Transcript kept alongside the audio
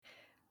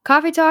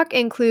Coffee Talk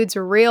includes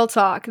real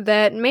talk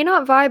that may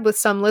not vibe with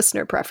some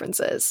listener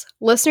preferences.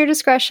 Listener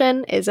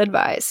discretion is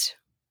advised.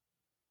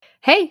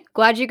 Hey,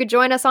 glad you could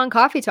join us on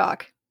Coffee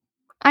Talk.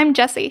 I'm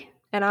Jessie.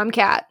 And I'm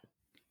Kat.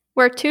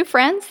 We're two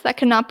friends that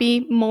could not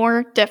be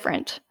more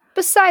different.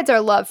 Besides our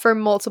love for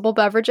multiple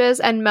beverages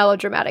and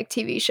melodramatic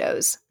TV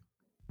shows.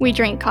 We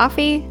drink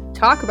coffee,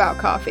 talk about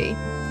coffee,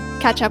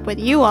 catch up with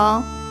you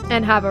all,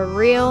 and have a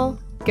real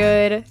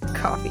good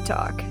coffee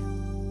talk.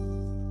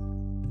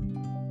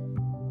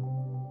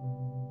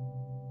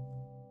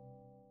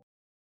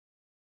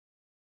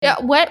 Yeah,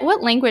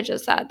 what language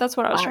is that? That's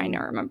what I was trying to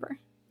remember.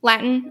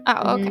 Latin?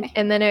 Oh, okay.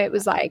 And then it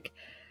was like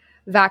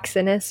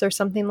vaccinus or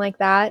something like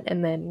that,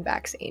 and then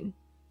vaccine.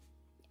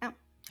 Yeah.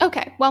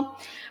 Okay, well,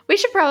 we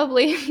should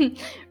probably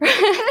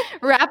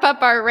wrap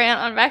up our rant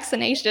on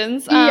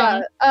vaccinations.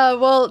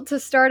 Well, to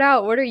start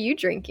out, what are you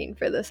drinking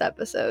for this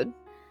episode?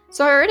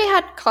 So I already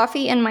had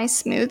coffee in my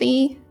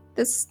smoothie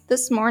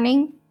this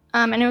morning,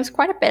 and it was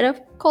quite a bit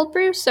of cold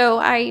brew, so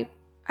I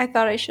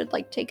thought I should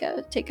take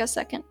a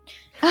second.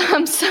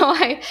 So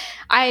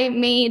I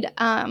made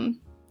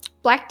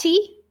black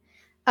tea,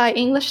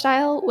 English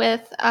style,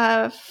 with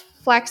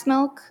flax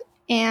milk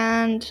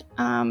and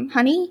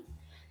honey,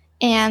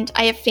 and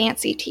I have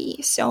fancy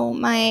tea. So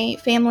my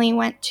family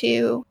went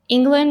to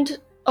England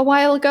a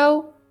while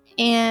ago,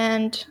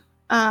 and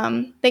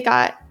they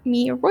got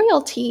me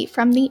royal tea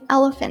from the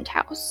Elephant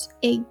House,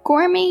 a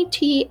gourmet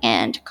tea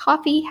and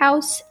coffee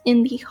house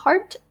in the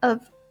heart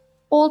of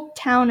old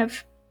town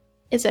of,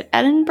 is it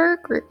Edinburgh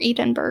or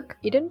Edinburgh?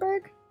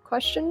 Edinburgh?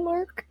 Question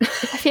mark? I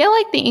feel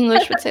like the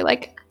English would say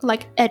like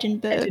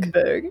Edinburgh.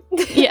 Edinburgh.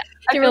 Yeah.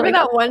 Do you remember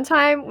that one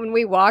time when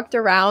we walked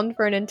around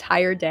for an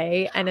entire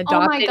day and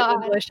adopted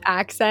English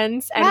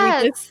accents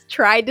and we just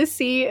tried to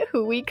see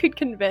who we could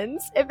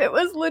convince if it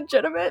was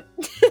legitimate?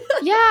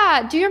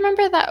 Yeah. Do you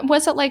remember that?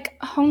 Was it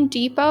like Home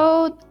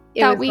Depot?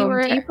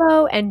 Home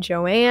Depot and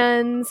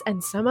Joann's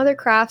and some other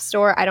craft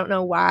store. I don't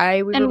know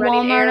why we were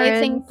running Walmart, errands. I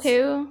think,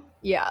 too.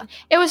 Yeah.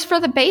 It was for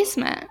the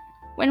basement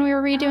when we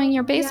were redoing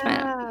your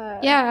basement.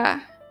 Yeah,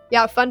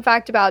 fun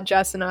fact about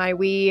Jess and I,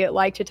 we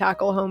like to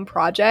tackle home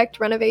project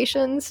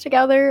renovations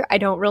together. I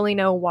don't really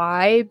know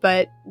why,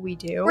 but we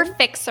do. We're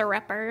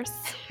fixer-uppers.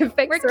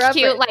 We're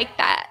cute like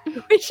that.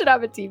 We should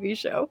have a TV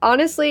show.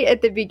 Honestly,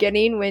 at the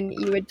beginning when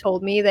you had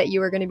told me that you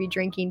were going to be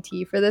drinking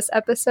tea for this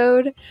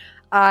episode,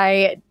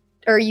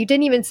 or you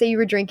didn't even say you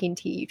were drinking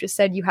tea. You just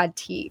said you had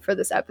tea for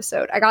this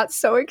episode. I got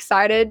so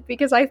excited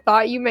because I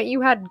thought you meant you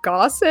had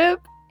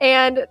gossip.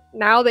 And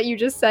now that you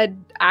just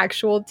said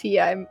actual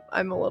tea, I'm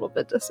a little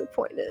bit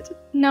disappointed.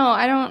 No,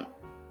 I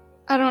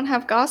don't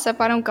have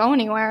gossip. I don't go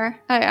anywhere.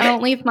 I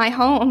don't leave my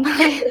home.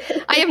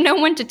 I have no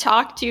one to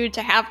talk to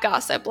have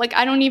gossip.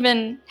 I don't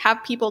even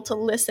have people to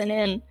listen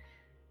in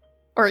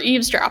or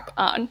eavesdrop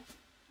on.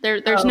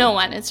 There's no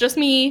one. It's just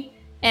me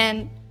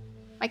and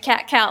my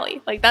cat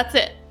Callie. That's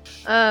it.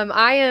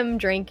 I am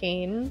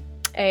drinking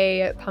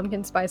a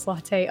pumpkin spice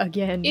latte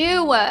again.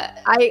 Ew.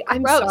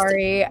 I'm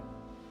sorry.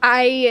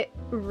 I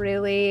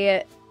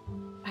really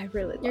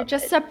love You're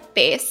just a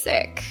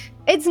basic.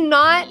 It's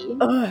not.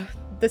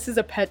 This is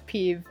a pet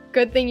peeve.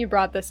 Good thing you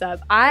brought this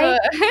up. I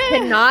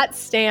cannot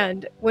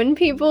stand when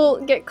people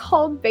get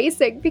called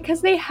basic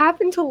because they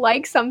happen to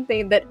like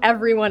something that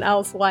everyone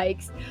else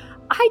likes.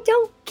 I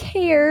don't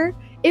care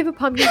if a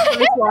pumpkin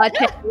spice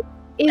latte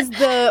is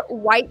the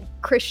white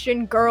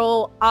Christian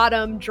girl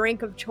autumn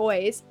drink of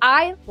choice.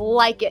 I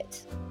like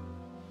it.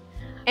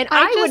 And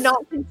I would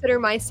not consider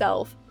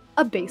myself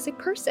a basic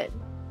person.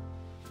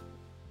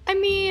 I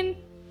mean,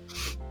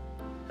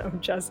 oh,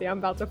 Jessie, I'm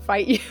about to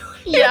fight you.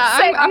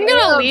 Yeah, I'm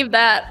gonna leave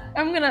that.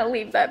 I'm gonna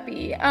leave that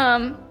be.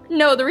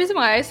 No, the reason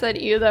why I said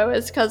you though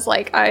is because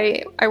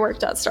I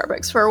worked at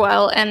Starbucks for a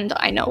while and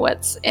I know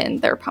what's in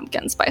their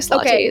pumpkin spice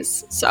lattes. Okay,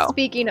 so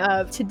speaking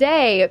of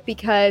today,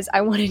 because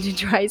I wanted to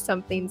try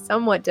something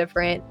somewhat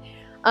different,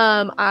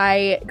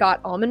 I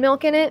got almond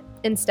milk in it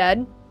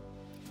instead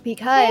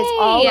because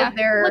all of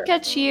their look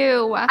at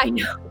you. I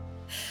know.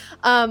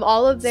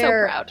 All of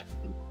their so proud.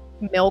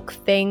 Milk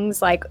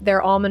things, like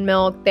their almond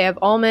milk, they have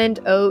almond,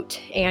 oat,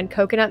 and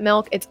coconut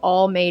milk. It's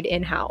all made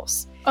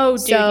in-house. Oh,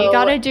 dude, you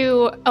gotta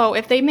do. Oh,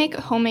 if they make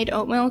homemade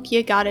oat milk,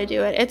 you gotta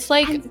do it. It's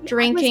like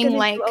drinking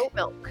oat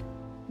milk,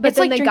 but it's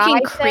like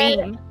drinking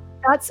cream.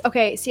 That's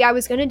okay. See, I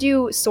was gonna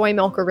do soy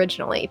milk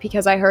originally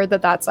because I heard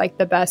that that's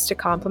the best to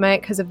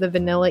complement because of the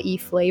vanilla-y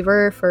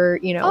flavor for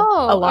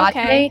a latte.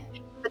 Okay.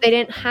 But they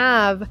didn't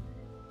have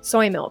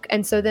soy milk,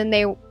 and so then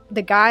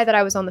the guy that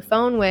I was on the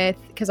phone with,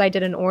 because I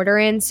did an order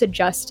in,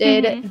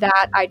 suggested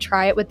that I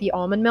try it with the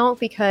almond milk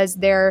because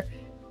their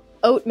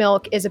oat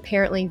milk is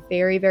apparently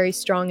very, very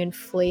strong in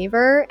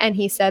flavor. And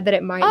he said that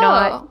it might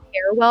not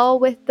pair well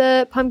with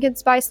the pumpkin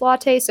spice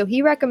latte. So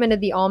he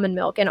recommended the almond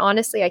milk. And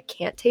honestly, I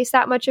can't taste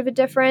that much of a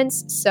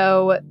difference.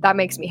 So that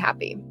makes me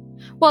happy.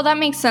 Well, that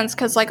makes sense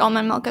because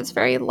almond milk is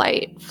very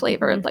light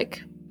flavored.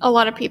 A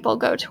lot of people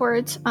go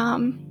towards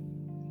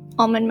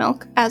almond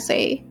milk as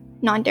a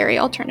non-dairy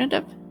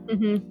alternative.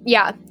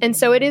 Yeah, and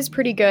so it is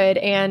pretty good,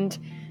 and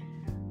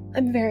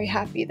I'm very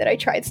happy that I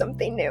tried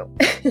something new.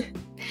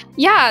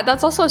 Yeah,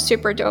 that's also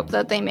super dope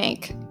that they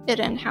make it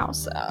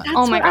in-house.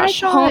 Oh my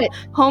gosh,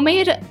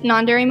 homemade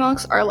non-dairy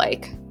milks are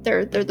like,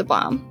 they're the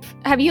bomb.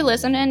 Have you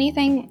listened to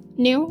anything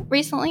new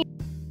recently?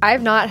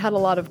 I've not had a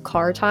lot of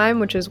car time,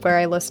 which is where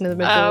I listen to the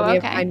majority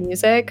of my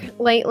music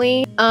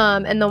lately.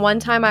 And the one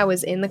time I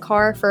was in the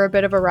car for a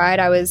bit of a ride,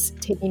 I was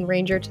taking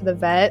Ranger to the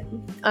vet,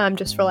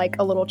 just for like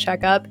a little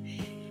checkup.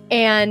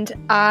 And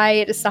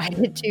I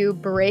decided to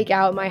break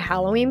out my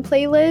Halloween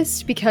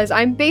playlist because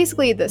I'm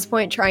basically at this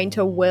point trying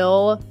to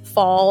will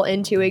fall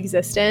into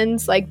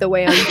existence, like the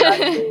way I'm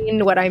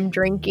dressing, what I'm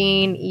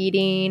drinking,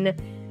 eating,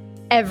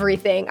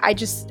 everything. I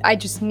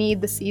just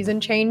need the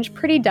season change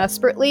pretty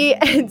desperately.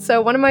 And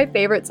so one of my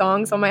favorite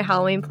songs on my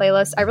Halloween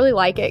playlist, I really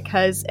like it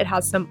because it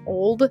has some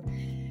old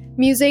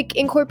music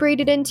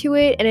incorporated into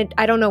it, and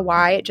I don't know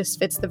why, it just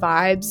fits the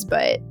vibes,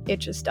 but it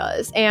just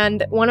does.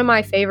 And one of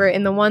my favorite,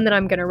 and the one that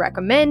I'm going to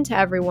recommend to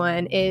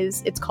everyone,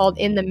 it's called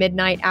In the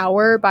Midnight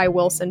Hour by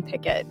Wilson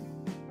Pickett.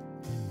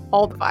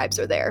 All the vibes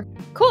are there.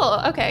 Cool.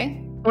 Okay.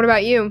 What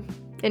about you?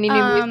 Any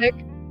new music?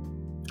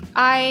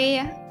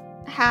 I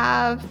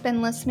have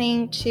been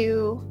listening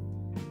to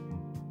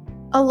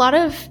a lot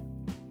of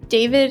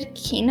David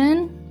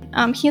Keenan.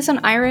 He's an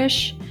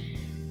Irish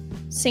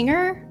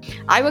singer.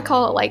 I would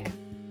call it like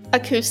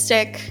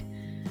acoustic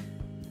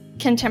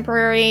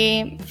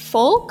contemporary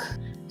folk.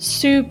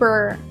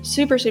 Super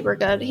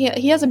good.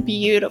 He has a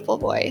beautiful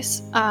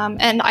voice,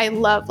 and I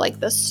love like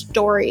the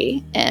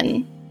story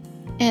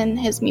in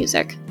his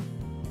music.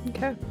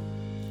 Okay,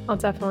 I'll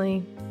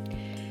definitely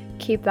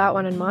keep that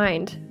one in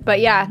mind. But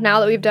yeah, now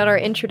that we've done our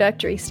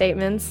introductory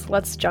statements,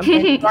 let's jump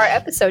into our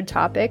episode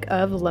topic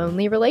of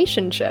lonely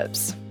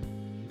relationships.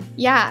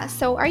 Yeah,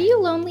 so are you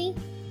lonely,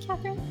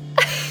 Catherine?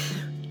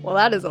 Well,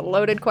 that is a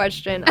loaded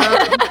question.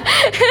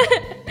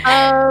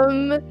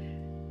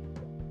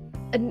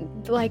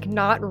 Like,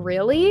 not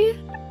really.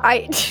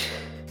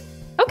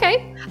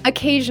 Okay.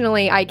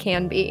 Occasionally I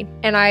can be.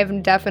 And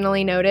I've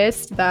definitely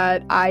noticed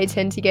that I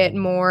tend to get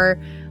more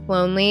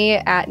lonely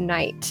at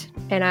night.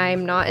 And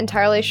I'm not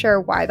entirely sure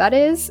why that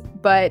is,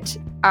 but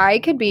I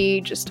could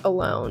be just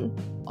alone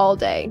all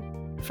day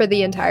for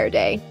the entire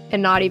day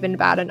and not even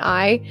bat an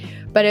eye.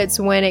 But it's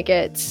when it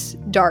gets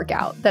dark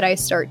out that I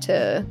start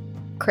to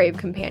crave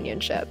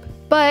companionship.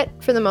 But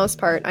for the most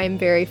part, I'm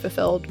very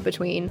fulfilled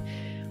between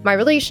my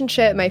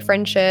relationship, my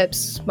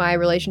friendships, my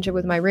relationship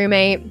with my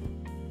roommate,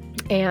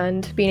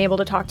 and being able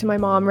to talk to my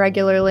mom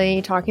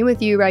regularly, talking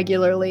with you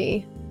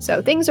regularly.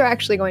 So things are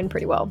actually going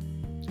pretty well.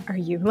 Are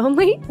you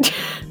lonely?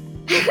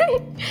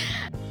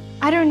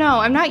 I don't know.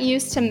 I'm not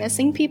used to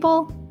missing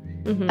people.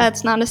 Mm-hmm.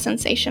 That's not a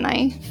sensation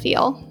I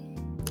feel.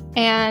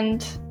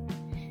 And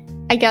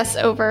I guess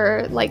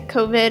over like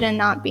COVID and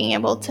not being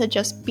able to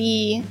just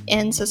be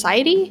in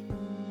society,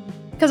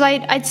 because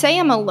I'd say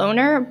I'm a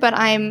loner, but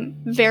I'm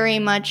very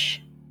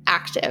much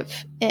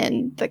active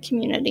in the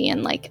community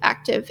and like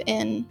active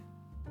in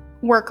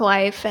work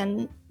life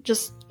and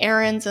just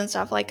errands and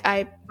stuff. Like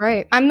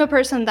I'm the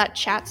person that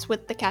chats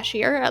with the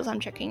cashier as I'm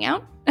checking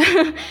out.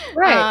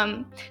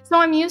 Right. So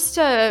I'm used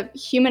to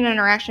human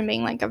interaction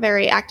being like a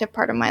very active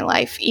part of my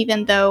life,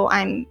 even though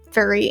I'm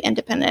very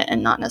independent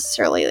and not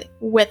necessarily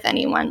with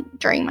anyone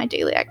during my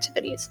daily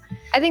activities.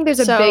 I think there's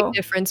a big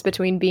difference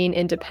between being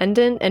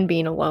independent and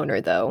being a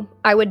loner, though.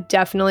 I would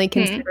definitely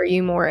consider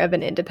you more of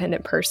an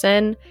independent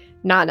person,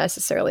 not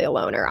necessarily a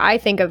loner. I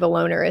think of a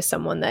loner as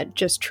someone that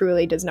just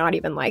truly does not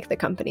even like the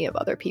company of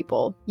other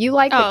people. You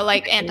like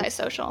like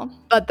antisocial,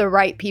 but the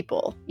right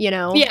people, you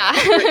know?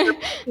 Yeah.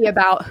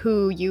 About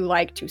who you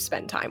like to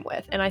spend time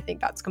with, and I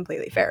think that's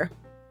completely fair.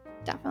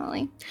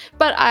 Definitely.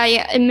 But I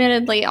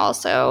admittedly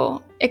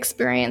also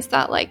experience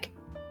that, like,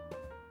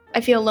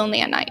 I feel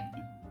lonely at night.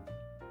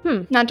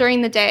 Not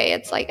during the day.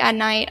 It's like at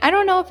night. I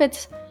don't know if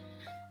it's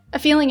a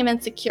feeling of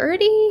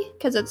insecurity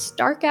because it's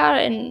dark out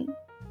and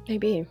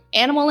maybe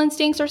animal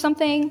instincts or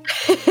something,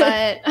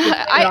 but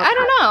I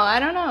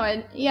don't know.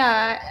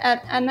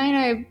 At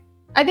night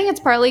I think it's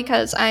partly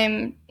because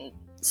I'm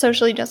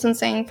socially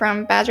distancing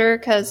from Badger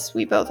because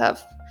we both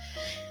have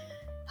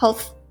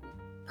health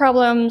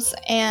problems,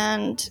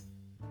 and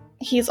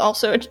he's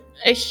also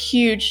a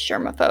huge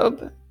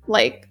germaphobe,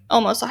 like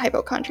almost a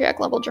hypochondriac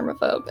level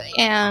germaphobe,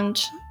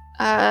 and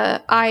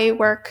I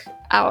work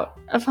out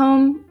of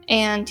home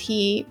and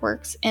he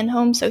works in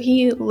home, so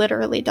he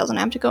literally doesn't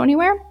have to go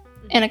anywhere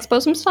and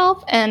expose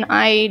himself, and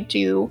I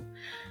do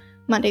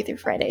Monday through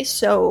Friday.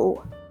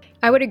 So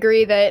I would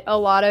agree that a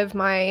lot of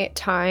my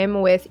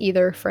time with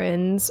either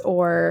friends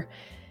or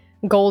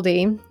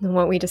Goldie,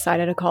 what we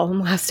decided to call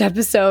him last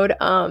episode,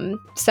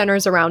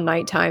 centers around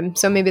nighttime.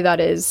 So maybe that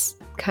is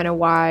kind of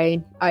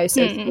why I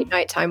associate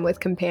nighttime with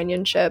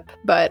companionship.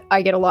 But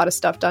I get a lot of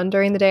stuff done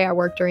during the day. I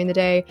work during the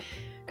day,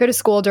 go to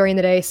school during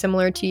the day,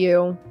 similar to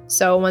you.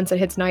 So once it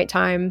hits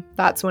nighttime,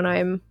 that's when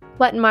I'm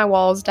letting my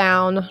walls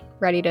down,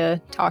 ready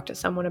to talk to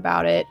someone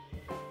about it.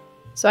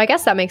 So I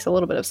guess that makes a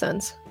little bit of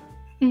sense.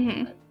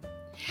 Mm-hmm.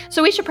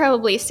 So we should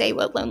probably say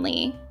what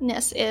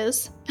loneliness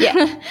is.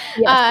 Yeah.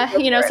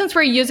 Yes, since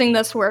we're using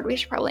this word, we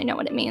should probably know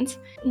what it means.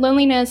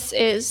 Loneliness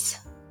is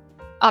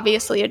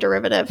obviously a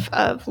derivative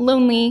of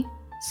lonely.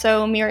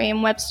 So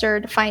Merriam-Webster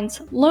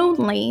defines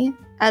lonely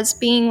as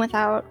being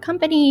without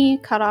company,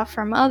 cut off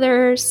from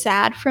others,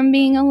 sad from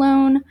being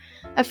alone,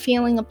 a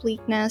feeling of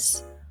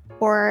bleakness,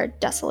 or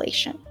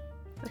desolation.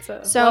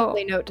 That's a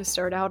lovely note to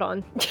start out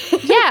on.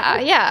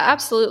 yeah,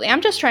 absolutely.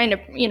 I'm just trying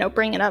to,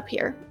 bring it up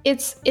here.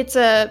 It's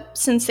a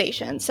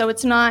sensation. So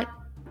it's not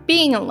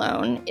being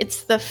alone.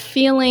 It's the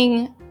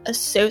feeling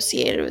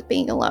associated with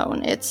being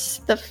alone. It's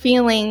the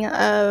feeling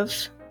of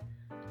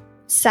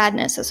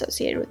sadness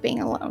associated with being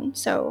alone.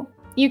 So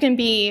you can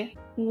be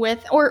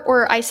with,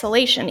 or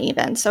isolation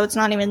even. So it's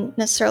not even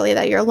necessarily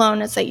that you're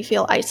alone. It's that you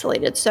feel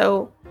isolated.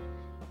 So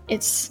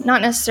it's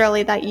not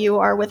necessarily that you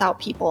are without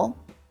people.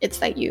 It's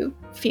that you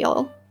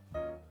feel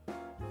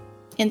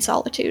in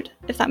solitude,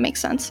 if that makes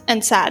sense,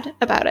 and sad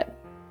about it.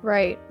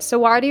 Right. So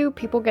why do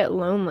people get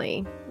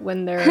lonely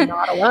when they're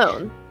not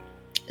alone?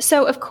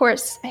 So, of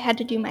course, I had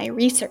to do my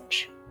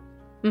research.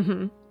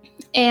 Mm-hmm.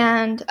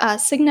 And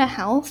Cigna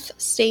Health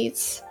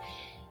states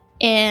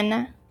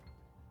in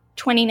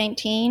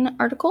 2019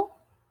 article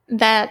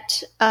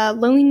that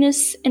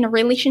loneliness in a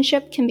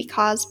relationship can be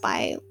caused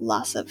by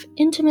loss of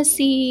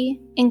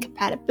intimacy,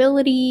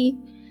 incompatibility,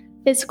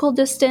 physical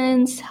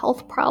distance,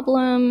 health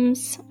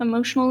problems,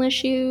 emotional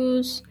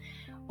issues,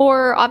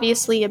 or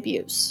obviously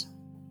abuse.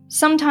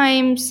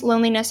 Sometimes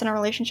loneliness in a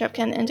relationship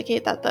can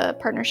indicate that the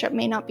partnership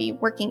may not be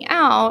working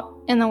out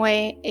in the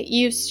way it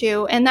used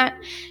to, and that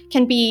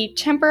can be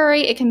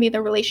temporary. It can be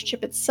the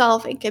relationship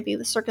itself. It could be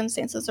the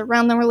circumstances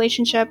around the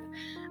relationship.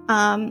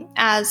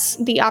 As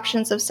the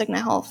options of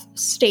Cigna Health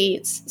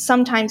states,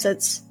 sometimes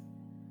it's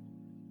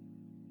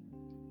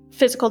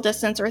physical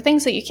distance or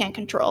things that you can't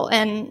control.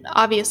 And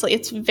obviously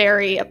it's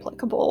very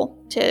applicable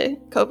to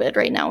COVID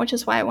right now, which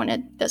is why I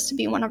wanted this to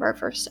be one of our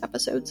first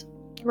episodes.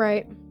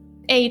 Right.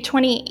 A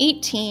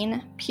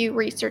 2018 Pew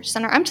Research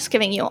Center. I'm just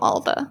giving you all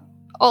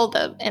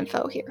the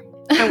info here.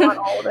 I want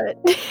all of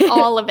it.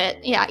 All of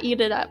it. Yeah,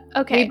 eat it up.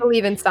 Okay. We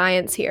believe in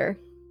science here.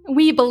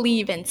 We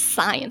believe in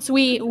science.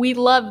 We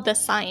love the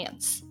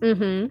science.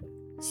 Mm-hmm.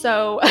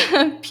 So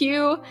a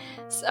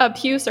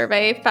Pew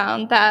survey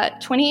found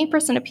that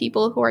 28% of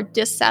people who are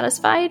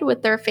dissatisfied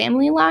with their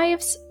family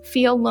lives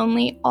feel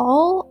lonely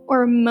all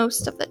or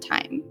most of the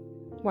time.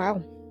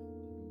 Wow.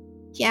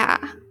 Yeah.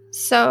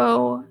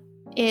 So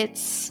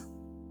that's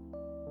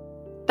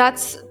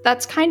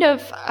kind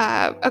of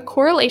a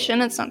correlation.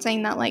 It's not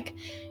saying that like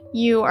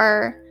you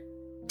are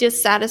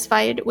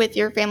dissatisfied with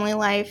your family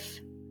life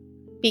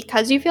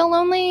because you feel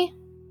lonely,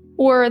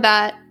 or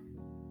that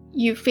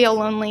you feel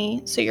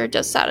lonely so you're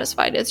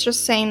dissatisfied. It's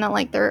just saying that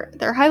like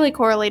they're highly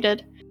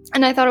correlated,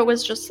 and I thought it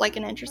was just like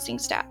an interesting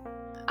stat.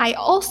 I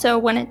also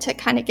wanted to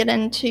kind of get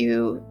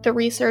into the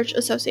research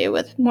associated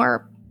with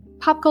more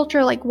pop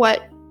culture, like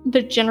what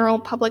the general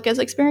public is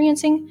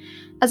experiencing,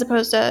 as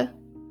opposed to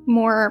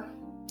more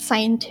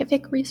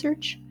scientific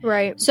research.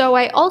 Right. So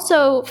I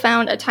also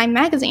found a Time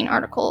magazine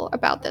article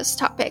about this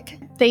topic.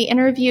 They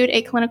interviewed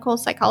a clinical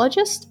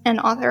psychologist and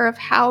author of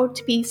How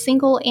to Be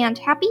Single and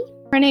Happy.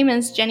 Her name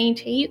is Jenny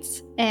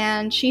Tates,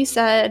 and she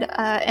said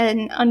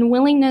an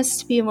unwillingness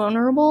to be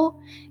vulnerable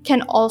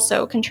can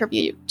also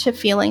contribute to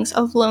feelings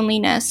of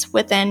loneliness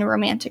within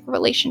romantic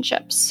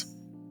relationships.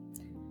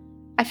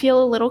 I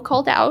feel a little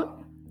called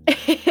out.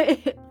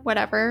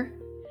 Whatever.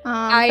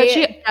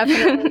 I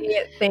definitely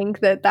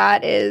think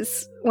that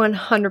is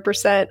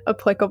 100%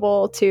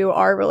 applicable to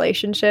our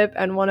relationship,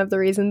 and one of the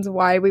reasons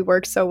why we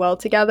work so well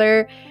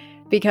together,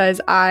 because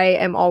I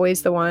am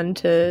always the one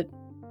to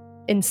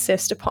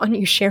insist upon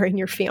you sharing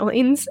your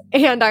feelings.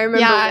 And I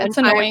remember it's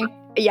annoying.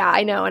 Yeah,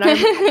 I know. And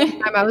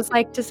I was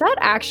like, does that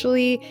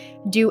actually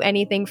do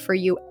anything for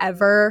you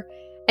ever?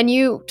 And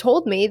you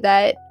told me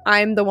that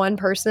I'm the one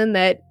person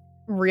that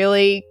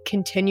really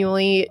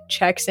continually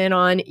checks in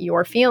on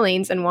your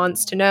feelings and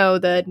wants to know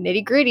the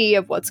nitty-gritty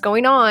of what's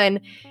going on,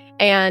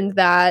 and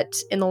that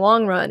in the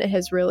long run it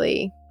has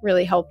really,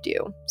 really helped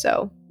you.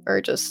 So, or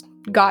just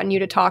gotten you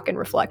to talk and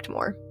reflect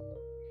more.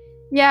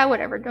 Yeah,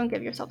 whatever. Don't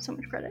give yourself so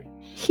much credit.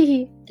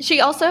 She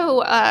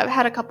also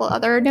had a couple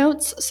other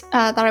notes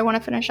that I want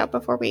to finish up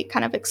before we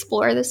kind of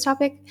explore this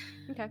topic.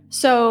 Okay.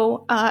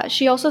 So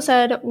she also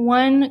said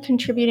one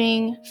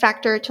contributing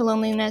factor to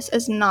loneliness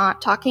is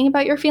not talking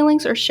about your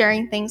feelings or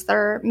sharing things that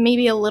are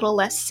maybe a little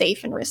less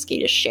safe and risky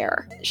to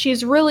share.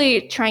 She's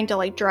really trying to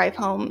like drive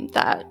home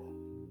that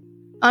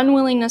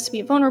unwillingness to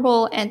be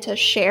vulnerable and to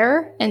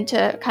share and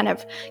to kind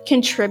of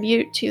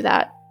contribute to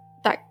that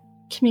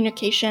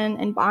communication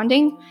and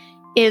bonding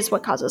is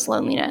what causes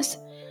loneliness.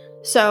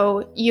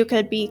 So you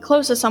could be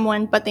close to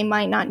someone, but they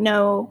might not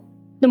know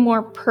the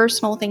more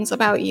personal things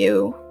about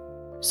you.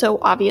 So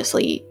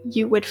obviously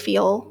you would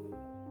feel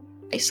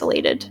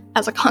isolated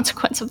as a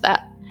consequence of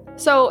that.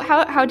 So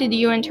how did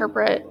you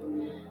interpret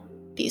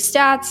these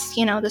stats,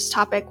 this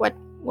topic?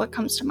 What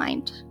comes to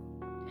mind?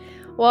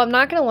 Well, I'm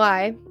not going to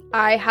lie.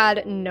 I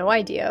had no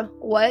idea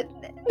what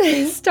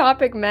this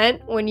topic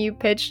meant when you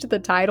pitched the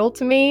title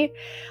to me,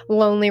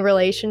 lonely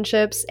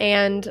relationships.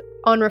 And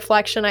on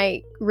reflection,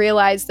 I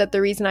realized that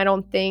the reason I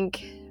don't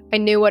think I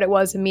knew what it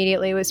was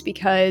immediately was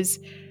because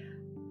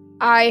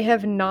I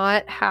have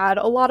not had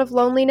a lot of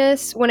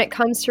loneliness when it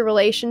comes to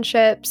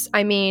relationships.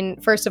 I mean,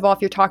 first of all,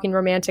 if you're talking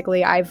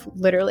romantically, I've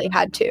literally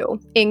had two,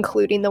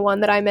 including the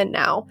one that I'm in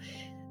now,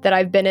 that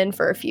I've been in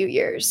for a few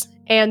years.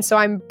 And so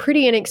I'm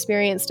pretty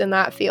inexperienced in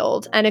that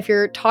field. And if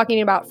you're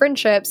talking about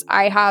friendships,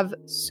 I have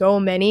so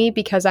many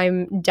because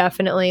I'm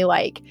definitely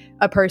like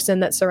a person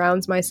that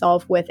surrounds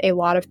myself with a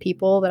lot of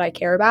people that I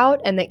care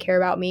about and that care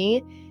about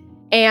me.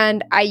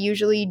 And I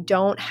usually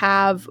don't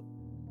have,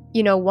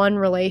 one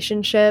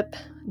relationship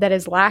that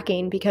is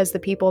lacking because the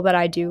people that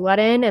I do let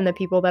in and the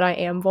people that I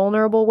am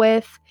vulnerable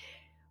with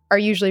are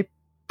usually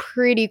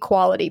pretty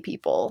quality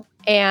people.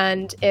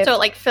 And so it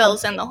like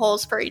fills in the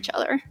holes for each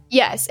other.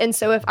 Yes. And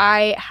so if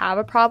I have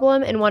a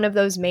problem in one of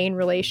those main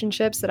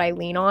relationships that I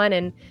lean on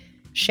and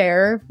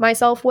share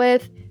myself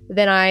with,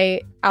 then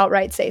I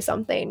outright say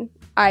something.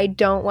 I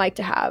don't like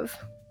to have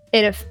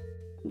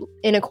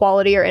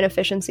inequality or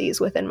inefficiencies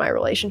within my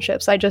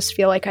relationships. I just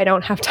feel like I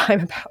don't have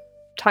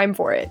time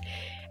for it.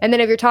 And then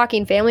if you're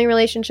talking family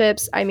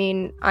relationships, I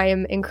mean, I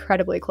am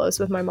incredibly close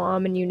with my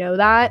mom, and you know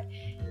that.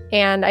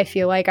 And I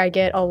feel like I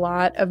get a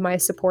lot of my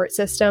support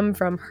system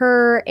from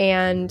her,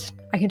 and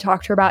I can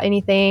talk to her about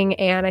anything.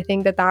 And I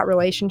think that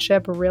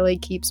relationship really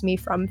keeps me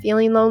from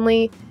feeling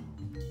lonely.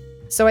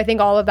 So I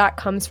think all of that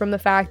comes from the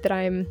fact that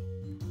I'm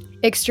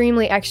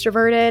extremely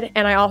extroverted,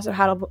 and I also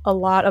had a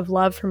lot of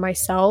love for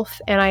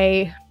myself. And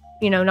I,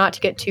 not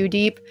to get too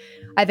deep,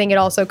 I think it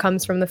also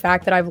comes from the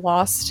fact that I've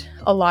lost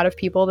a lot of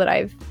people that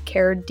I've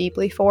cared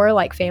deeply for,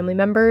 like family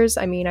members.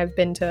 I mean, I've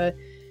been to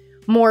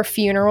more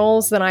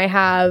funerals than I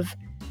have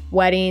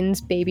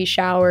weddings, baby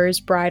showers,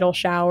 bridal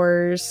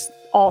showers,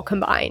 all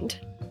combined.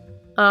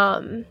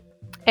 And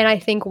I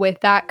think with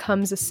that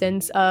comes a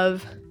sense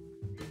of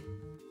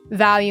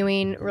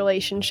valuing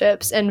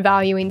relationships and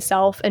valuing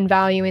self and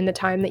valuing the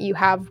time that you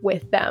have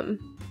with them.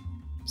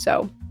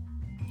 So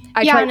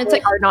I try really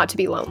hard not to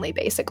be lonely,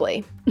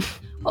 basically.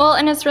 Well,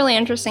 and it's really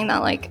interesting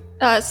that like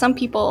some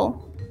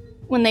people,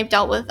 when they've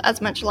dealt with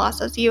as much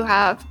loss as you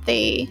have,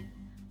 they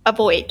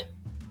avoid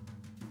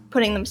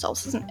putting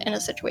themselves in a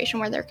situation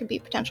where there could be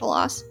potential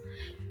loss.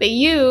 But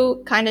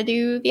you kind of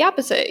do the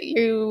opposite.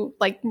 You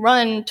like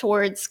run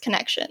towards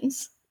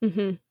connections.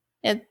 Mm-hmm.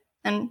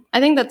 And I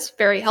think that's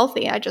very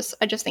healthy. I just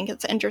think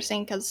it's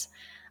interesting because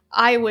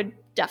I would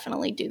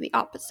definitely do the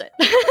opposite.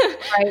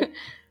 Right.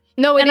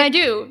 No, I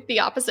do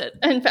the opposite,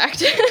 in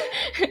fact.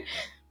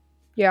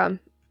 Yeah.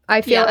 I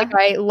feel like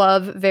I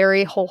love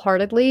very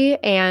wholeheartedly,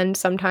 and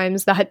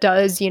sometimes that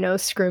does,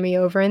 screw me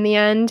over in the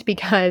end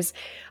because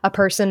a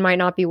person might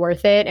not be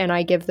worth it and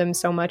I give them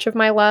so much of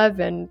my love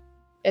and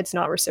it's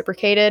not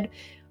reciprocated.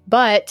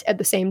 But at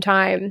the same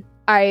time,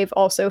 I've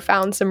also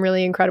found some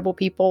really incredible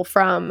people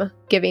from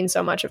giving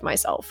so much of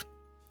myself.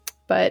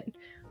 But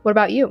what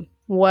about you?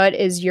 What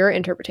is your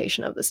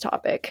interpretation of this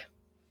topic?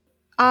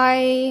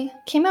 I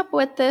came up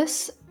with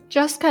this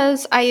just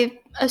because I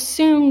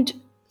assumed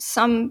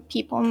some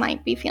people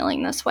might be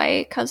feeling this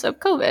way because of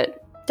COVID.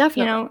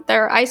 Definitely.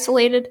 They're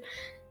isolated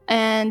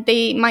and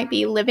they might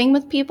be living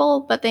with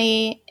people, but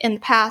they, in the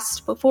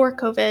past, before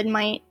COVID,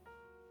 might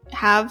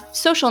have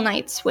social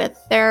nights with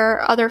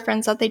their other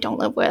friends that they don't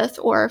live with,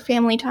 or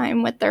family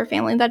time with their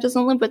family that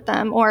doesn't live with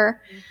them,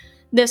 or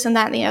this and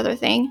that and the other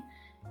thing.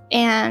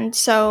 And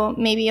so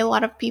maybe a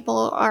lot of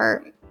people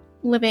are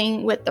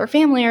living with their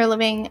family or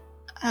living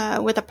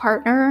with a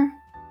partner,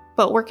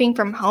 but working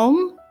from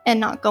home and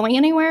not going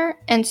anywhere.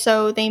 And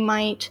so they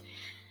might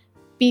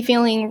be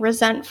feeling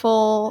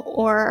resentful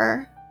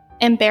or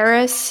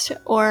embarrassed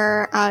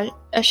or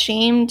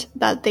ashamed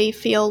that they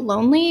feel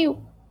lonely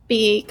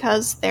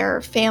because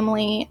their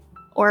family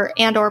or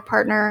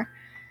partner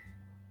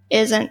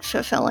isn't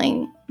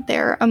fulfilling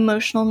their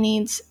emotional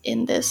needs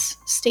in this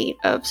state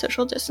of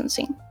social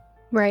distancing.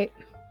 Right.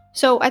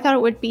 So I thought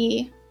it would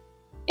be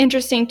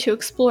interesting to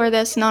explore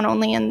this not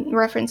only in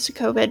reference to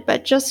COVID,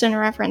 but just in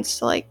reference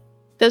to like,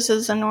 this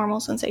is a normal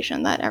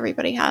sensation that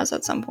everybody has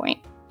at some point.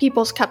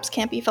 People's cups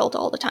can't be filled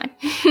all the time.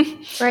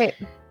 Right.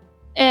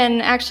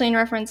 And actually in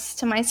reference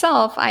to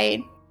myself,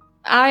 I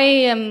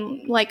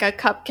am like a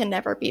cup can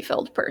never be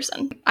filled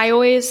person. I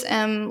always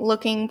am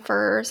looking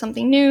for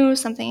something new,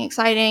 something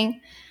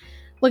exciting,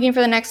 looking for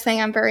the next thing.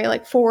 I'm very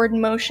like forward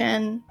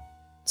motion.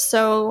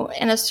 So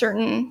in a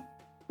certain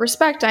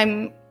respect,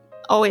 I'm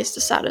always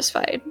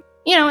dissatisfied.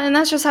 And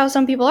that's just how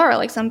some people are.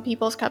 Like some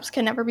people's cups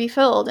can never be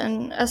filled.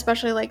 And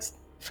especially like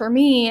for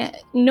me,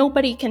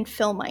 nobody can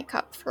fill my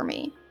cup for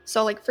me.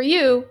 So like for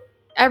you,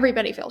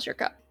 everybody fills your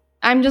cup.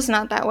 I'm just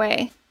not that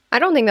way. I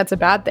don't think that's a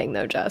bad thing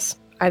though, Jess.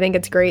 I think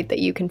it's great that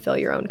you can fill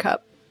your own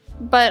cup.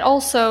 But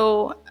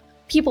also,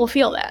 people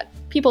feel that.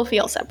 People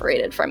feel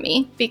separated from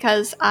me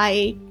because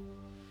I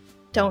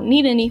don't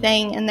need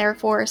anything, and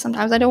therefore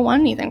sometimes I don't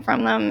want anything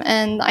from them.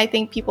 And I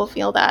think people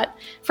feel that.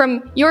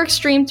 From your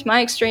extreme to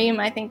my extreme,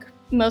 I think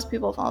most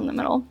people fall in the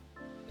middle.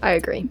 I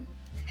agree.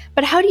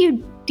 But how do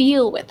you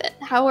deal with it?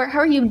 How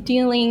are you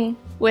dealing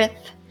with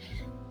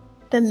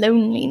the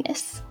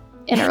loneliness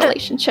in a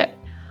relationship?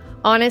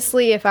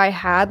 Honestly, if I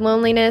had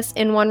loneliness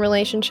in one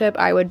relationship,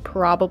 I would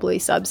probably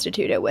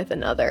substitute it with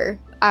another.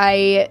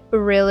 I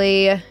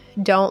really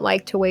don't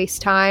like to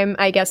waste time.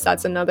 I guess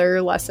that's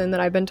another lesson that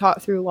I've been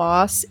taught through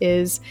loss,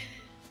 is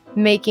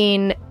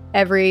making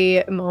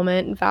every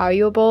moment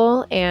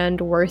valuable and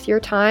worth your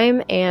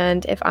time.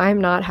 And if I'm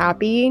not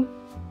happy,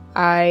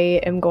 I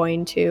am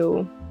going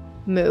to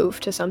move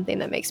to something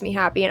that makes me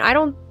happy. And I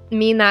don't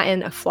mean that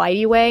in a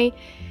flighty way,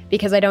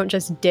 because I don't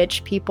just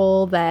ditch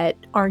people that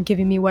aren't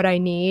giving me what I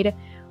need,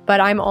 but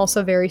I'm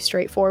also very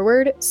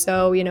straightforward.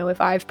 So, if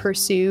I've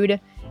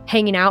pursued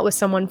hanging out with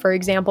someone, for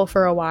example,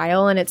 for a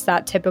while, and it's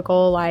that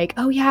typical like,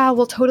 oh yeah,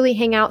 we'll totally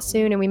hang out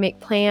soon, and we make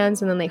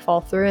plans and then they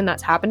fall through, and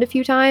that's happened a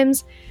few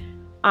times,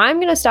 I'm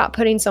going to stop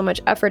putting so much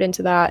effort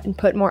into that and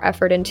put more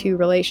effort into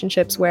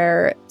relationships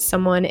where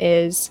someone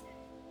is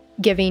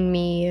giving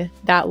me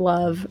that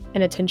love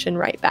and attention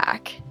right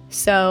back.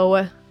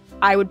 So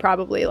I would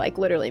probably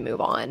literally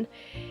move on.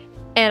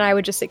 And I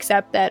would just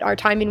accept that our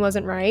timing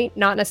wasn't right.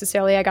 Not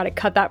necessarily I got to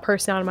cut that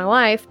person out of my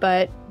life,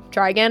 but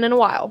try again in a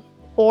while.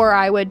 Or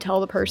I would tell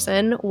the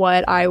person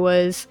what I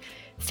was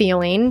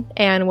feeling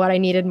and what I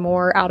needed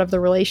more out of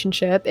the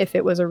relationship if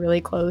it was a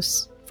really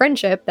close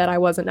friendship that I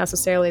wasn't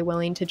necessarily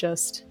willing to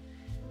just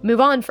move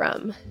on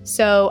from.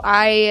 So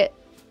I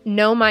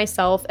know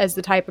myself as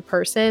the type of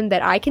person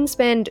that I can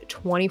spend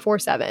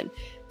 24/7,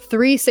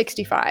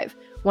 365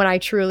 when I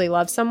truly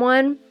love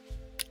someone.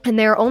 And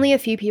there are only a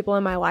few people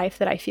in my life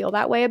that I feel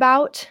that way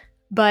about,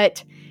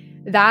 but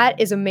that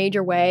is a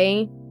major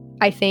way,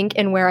 I think,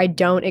 in where I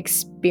don't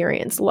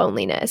experience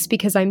loneliness,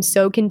 because I'm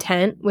so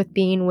content with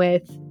being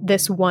with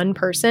this one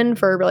person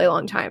for a really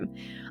long time.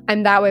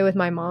 I'm that way with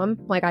my mom.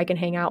 I can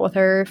hang out with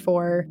her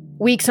for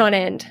weeks on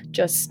end,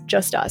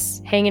 just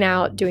us, hanging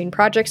out, doing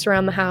projects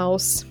around the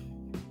house,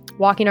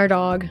 walking our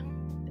dog,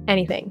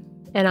 anything.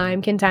 And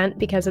I'm content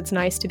because it's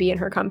nice to be in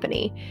her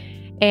company.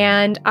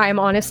 And I'm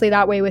honestly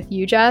that way with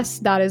you, Jess.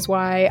 That is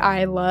why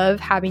I love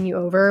having you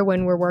over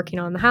when we're working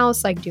on the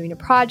house, doing a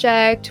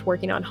project,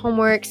 working on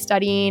homework,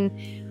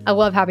 studying. I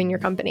love having your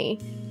company.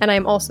 And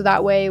I'm also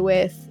that way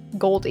with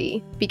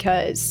Goldie,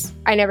 because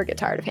I never get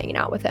tired of hanging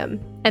out with him.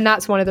 And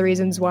that's one of the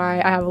reasons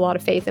why I have a lot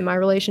of faith in my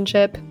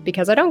relationship,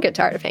 because I don't get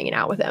tired of hanging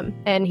out with him.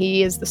 And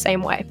he is the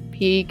same way.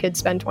 He could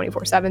spend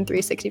 24/7,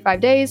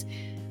 365 days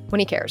when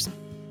he cares.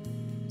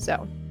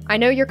 So I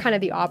know you're kind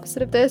of the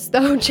opposite of this,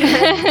 though,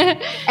 Jen.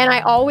 And I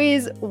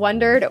always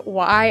wondered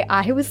why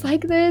I was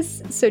like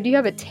this. So do you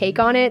have a take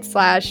on it?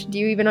 / do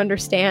you even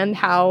understand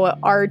how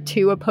our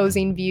two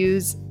opposing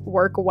views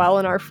work well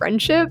in our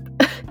friendship?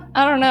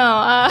 I don't know.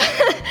 I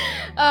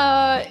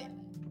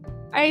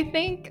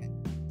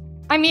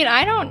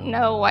don't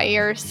know why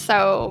you're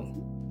so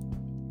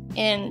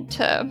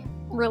into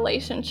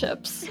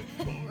relationships,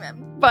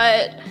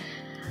 but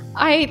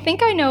I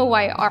think I know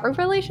why our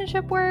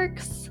relationship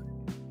works.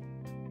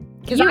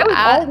 Because I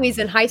was always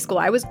in high school,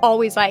 I was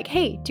always like,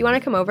 hey, do you want to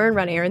come over and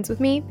run errands with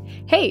me?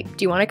 Hey,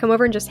 do you want to come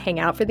over and just hang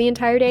out for the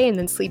entire day and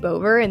then sleep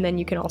over, and then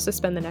you can also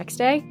spend the next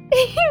day?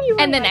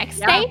 And the next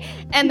day?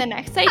 And the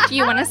next day? Do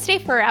you want to stay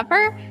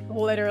forever?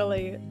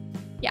 Literally.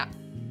 Yeah.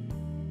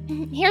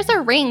 Here's a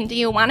ring. Do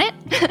you want it?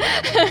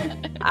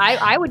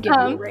 I would give you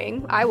a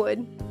ring. I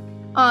would.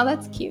 Oh,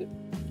 that's cute.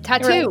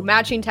 Tattoo. Right.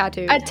 Matching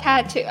tattoo. A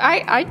tattoo.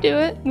 I'd do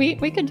it.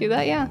 We could do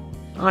that, yeah.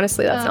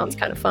 Honestly, that sounds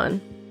kind of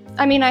fun.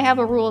 I have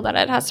a rule that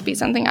it has to be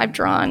something I've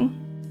drawn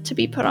to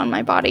be put on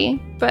my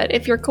body. But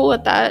if you're cool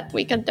with that,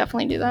 we could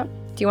definitely do that.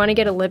 Do you want to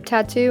get a lip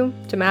tattoo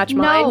to match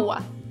mine?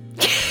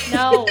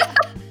 No.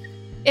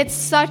 It's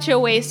such a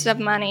waste of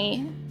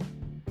money.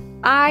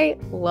 I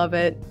love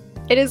it.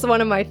 It is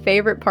one of my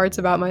favorite parts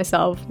about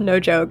myself. No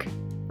joke.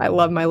 I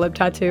love my lip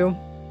tattoo.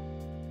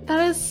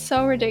 That is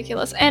so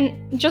ridiculous. And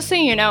just so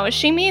you know,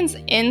 she means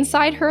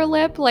inside her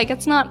lip.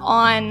 It's not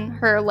on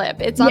her lip.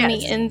 It's on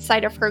the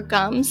inside of her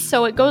gums.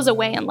 So it goes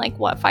away in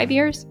 5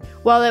 years?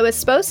 Well, it was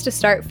supposed to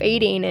start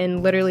fading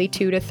in literally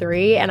 2 to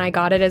 3. And I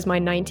got it as my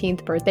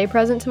 19th birthday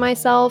present to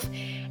myself.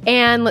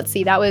 And let's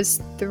see, that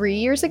was 3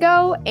 years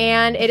ago.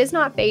 And it is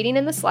not fading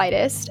in the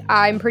slightest.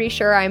 I'm pretty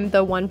sure I'm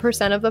the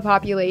 1% of the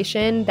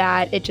population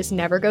that it just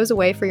never goes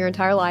away for your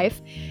entire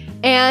life.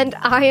 And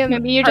I am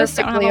maybe you just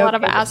don't have a lot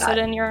of acid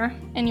in your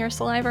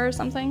saliva or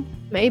something.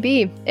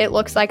 Maybe. It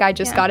looks like I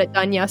just got it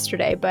done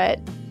yesterday,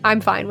 but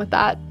I'm fine with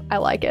that. I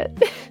like it.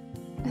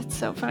 It's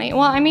so funny.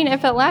 Well,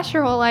 if it lasts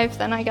your whole life,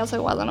 then I guess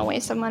it wasn't a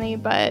waste of money,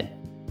 but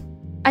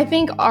I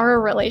think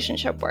our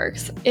relationship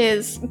works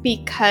is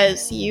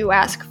because you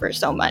ask for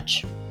so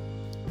much.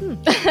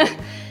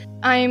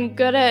 I'm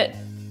good at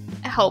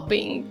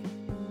helping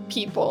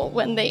people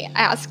when they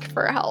ask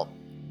for help,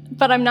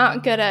 but I'm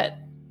not good at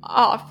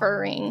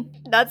offering.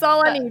 That's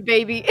all I need,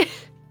 baby.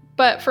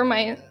 But for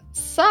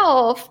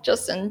myself,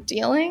 just in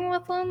dealing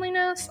with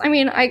loneliness,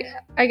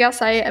 I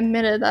guess I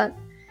admitted that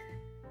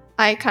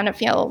I kind of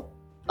feel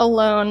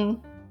alone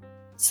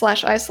 /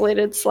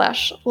 isolated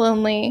 /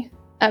 lonely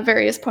at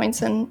various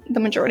points in the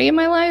majority of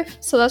my life.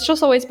 So that's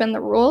just always been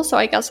the rule. So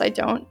I guess I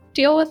don't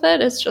deal with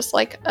it. It's just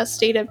like a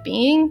state of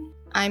being.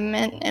 I'm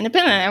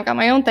independent. I've got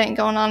my own thing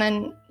going on,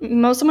 and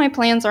most of my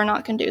plans are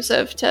not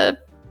conducive to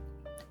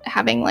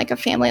having like a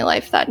family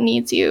life that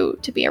needs you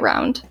to be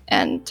around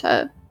and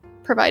to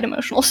provide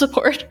emotional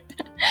support.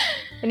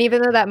 And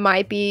even though that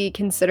might be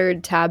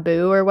considered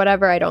taboo or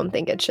whatever, I don't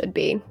think it should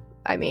be.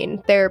 I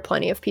mean, there are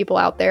plenty of people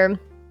out there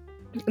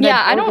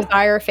that I don't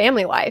desire a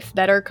family life,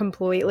 that are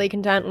completely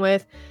content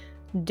with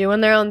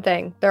doing their own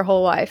thing their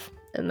whole life.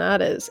 And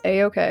that is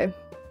A-okay.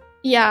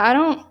 Yeah, I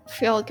don't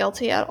feel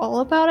guilty at all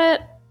about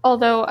it.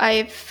 Although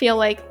I feel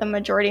like the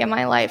majority of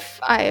my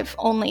life, I've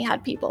only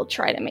had people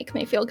try to make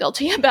me feel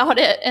guilty about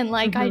it. And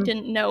like, I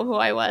didn't know who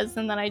I was,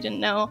 and then I didn't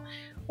know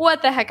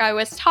what the heck I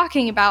was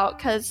talking about.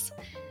 Because,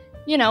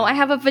 you know, I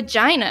have a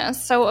vagina.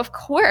 So of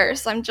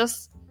course, I'm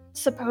just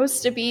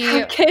supposed to be...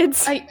 have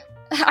kids.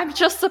 I'm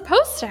just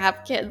supposed to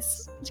have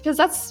kids because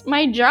that's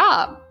my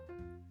job.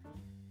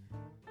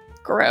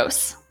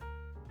 Gross.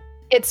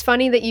 It's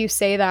funny that you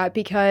say that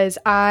because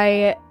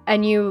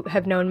and you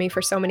have known me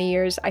for so many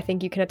years, I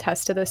think you can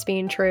attest to this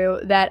being true,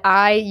 that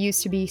I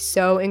used to be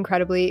so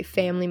incredibly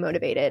family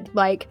motivated.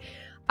 Like,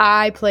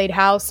 I played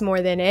house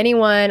more than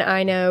anyone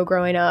I know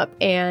growing up,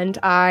 and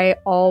I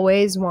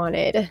always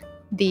wanted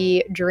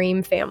the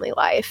dream family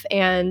life.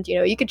 And, you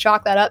know, you could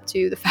chalk that up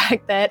to the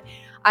fact that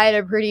I had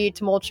a pretty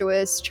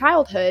tumultuous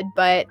childhood,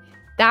 but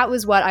that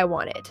was what I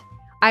wanted.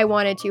 I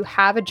wanted to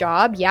have a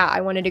job. Yeah. I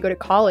wanted to go to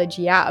college.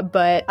 Yeah.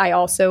 But I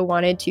also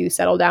wanted to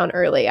settle down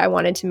early. I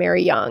wanted to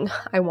marry young.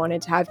 I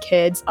wanted to have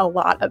kids, a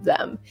lot of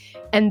them.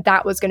 And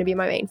that was going to be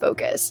my main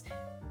focus.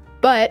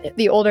 But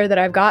the older that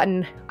I've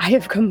gotten, I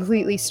have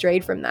completely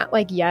strayed from that.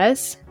 Like,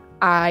 yes,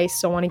 I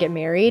still want to get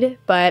married,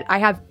 but I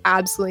have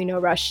absolutely no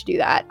rush to do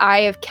that.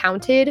 I have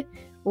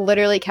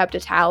literally kept a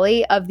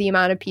tally of the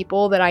amount of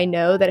people that I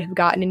know that have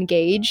gotten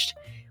engaged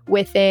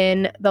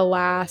within the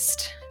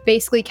last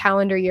basically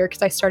calendar year,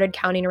 because I started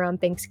counting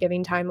around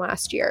Thanksgiving time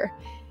last year.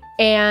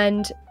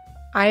 And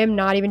I am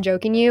not even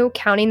joking you,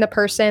 counting the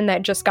person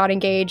that just got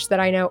engaged that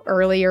I know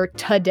earlier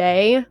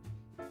today,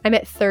 I'm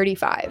at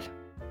 35.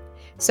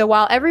 So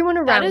while everyone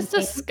around me... That is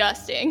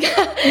disgusting.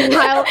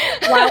 while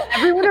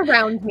everyone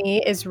around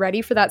me is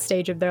ready for that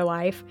stage of their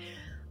life,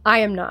 I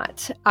am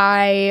not.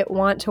 I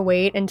want to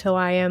wait until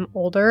I am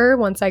older,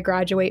 once I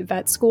graduate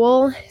vet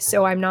school,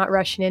 so I'm not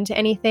rushing into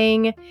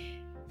anything.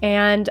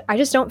 And I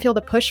just don't feel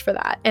the push for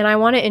that. And I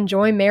want to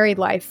enjoy married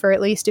life for at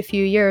least a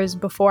few years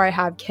before I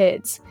have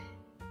kids.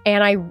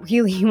 And I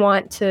really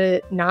want to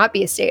not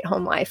be a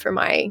stay-at-home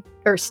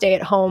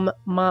stay-at-home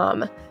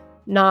mom,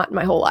 not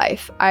my whole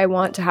life. I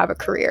want to have a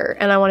career,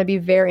 and I want to be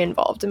very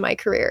involved in my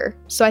career.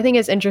 So I think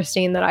it's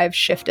interesting that I've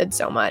shifted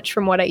so much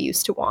from what I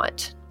used to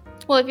want.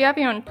 Well, if you have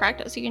your own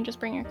practice, you can just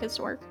bring your kids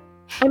to work.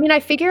 I mean, I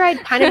figure I'd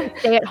kind of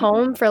stay at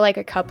home for like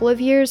a couple of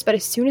years, but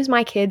as soon as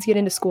my kids get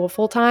into school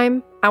full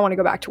time, I want to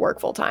go back to work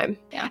full time.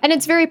 Yeah. And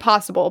it's very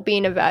possible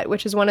being a vet,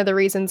 which is one of the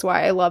reasons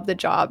why I love the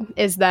job,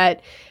 is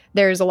that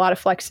there's a lot of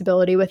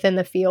flexibility within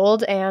the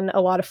field and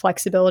a lot of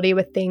flexibility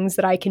with things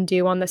that I can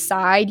do on the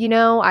side. You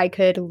know, I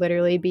could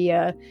literally be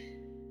a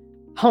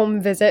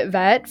home visit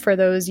vet for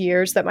those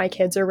years that my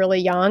kids are really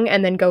young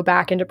and then go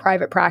back into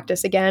private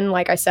practice again,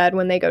 like I said,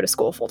 when they go to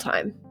school full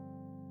time.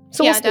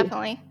 So yeah,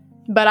 definitely.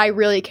 But I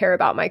really care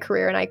about my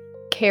career, and I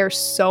care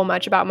so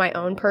much about my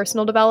own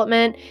personal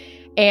development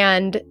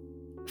and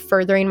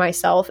furthering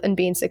myself and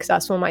being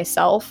successful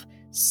myself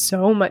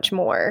so much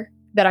more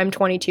that I'm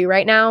 22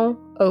 right now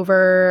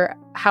over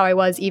how I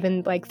was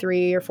even like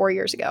 3 or 4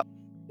 years ago.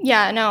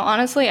 Yeah, no,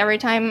 honestly, every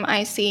time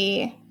I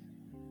see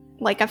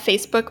like a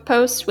Facebook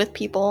post with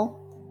people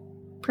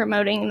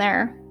promoting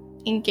their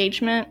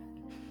engagement,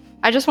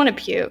 I just want to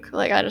puke.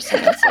 Like, I just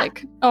think it's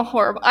like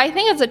I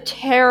think it's a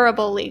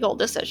terrible legal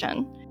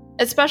decision,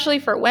 especially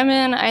for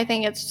women. I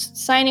think it's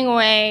signing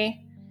away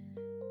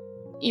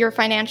your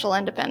financial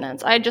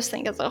independence. I just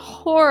think it's a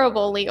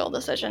horrible legal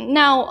decision.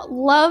 Now,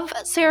 love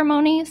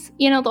ceremonies,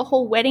 you know, the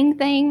whole wedding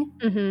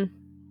thing,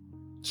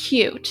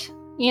 cute,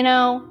 you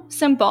know,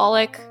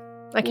 symbolic.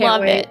 I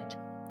can't wait.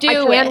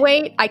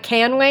 I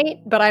can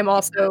wait, but I'm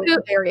also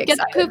very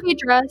excited. Get the poofy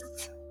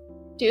dress,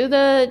 do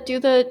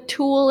the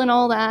tulle and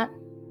all that,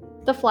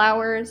 the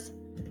flowers,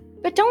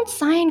 but don't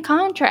sign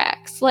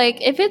contracts.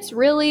 Like, if it's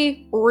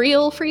really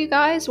real for you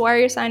guys, why are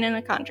you signing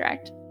a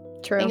contract?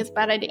 True. I think it's a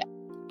bad idea.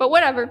 But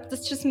whatever,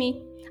 that's just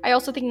me. I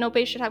also think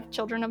nobody should have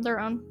children of their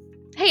own.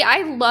 Hey,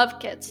 I love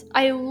kids.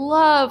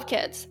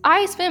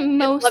 I spent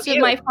most of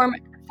my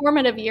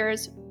formative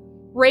years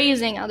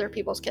raising other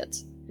people's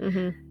kids.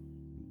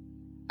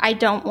 I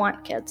don't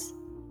want kids.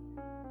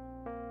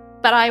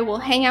 But I will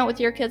hang out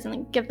with your kids and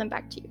then give them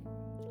back to you.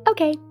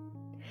 Okay.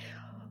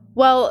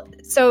 Well,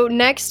 so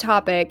next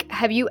topic.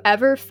 Have you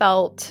ever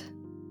felt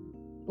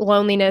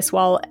loneliness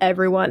while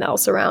everyone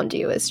else around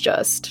you is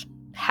just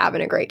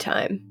having a great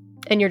time?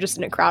 And you're just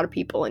in a crowd of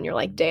people and you're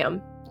like,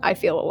 damn, I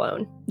feel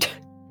alone.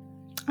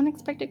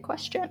 Unexpected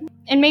question.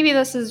 And maybe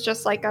this is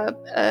just like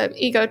a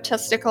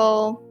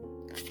egotistical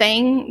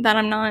thing that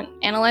I'm not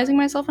analyzing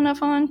myself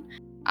enough on.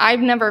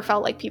 I've never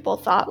felt like people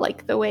thought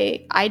like the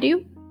way I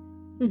do.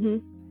 Mm-hmm.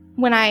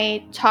 When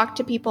I talk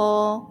to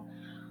people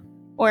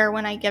or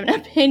when I give an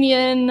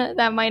opinion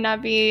that might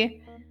not be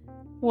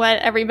what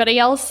everybody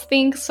else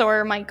thinks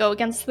or might go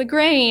against the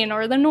grain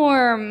or the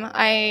norm.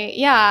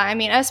 I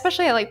mean,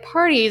 especially at like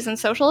parties and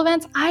social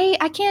events,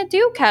 I can't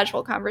do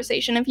casual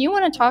conversation. If you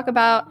want to talk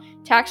about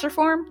tax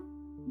reform,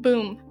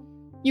 boom,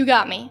 you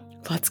got me.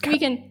 Let's go. We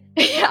can,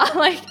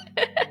 like,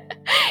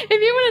 if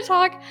you want to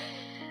talk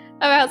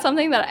about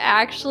something that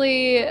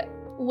actually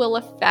will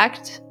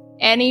affect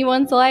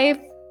anyone's life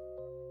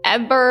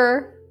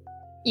ever,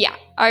 yeah,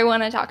 I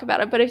want to talk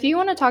about it. But if you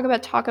want to talk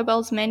about Taco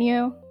Bell's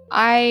menu,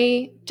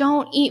 I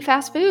don't eat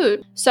fast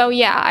food. So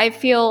yeah, I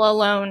feel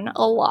alone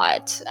a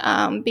lot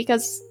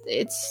because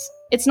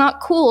it's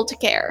not cool to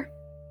care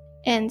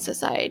in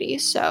society.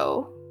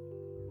 So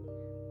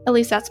at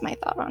least that's my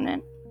thought on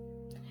it.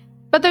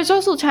 But there's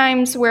also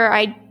times where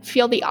I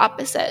feel the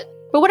opposite.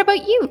 But what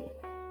about you?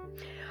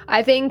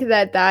 I think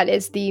that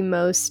is the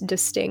most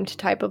distinct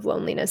type of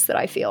loneliness that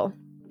I feel,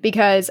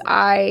 because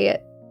I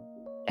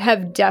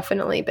have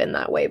definitely been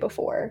that way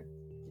before.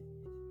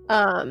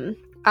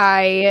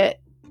 I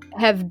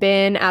have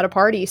been at a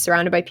party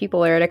surrounded by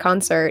people or at a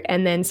concert,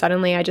 and then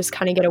suddenly I just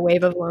kind of get a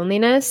wave of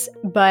loneliness.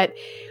 But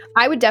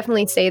I would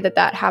definitely say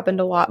that happened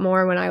a lot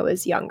more when I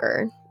was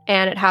younger,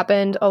 and it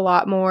happened a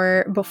lot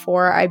more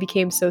before I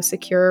became so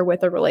secure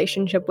with a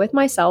relationship with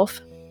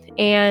myself.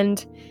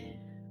 And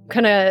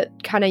kind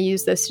of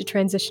use this to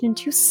transition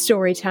into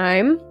story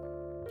time,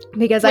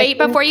 because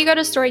before you go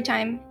to story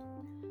time,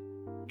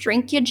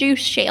 drink your juice,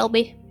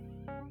 Shelby.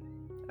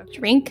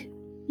 Drink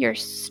your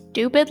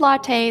stupid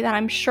latte that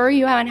I'm sure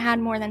you haven't had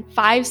more than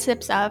 5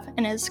 sips of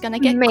and is gonna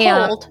get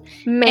cold.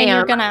 And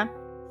you're gonna...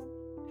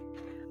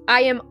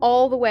 I am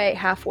all the way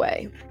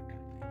halfway.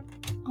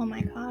 Oh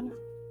my god.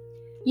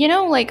 You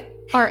know, like,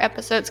 our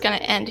episode's gonna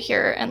end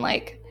here in,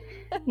 like,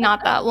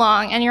 not that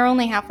long, and you're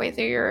only halfway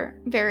through your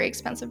very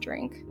expensive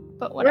drink.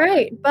 But whatever.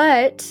 Right,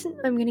 but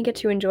I'm gonna get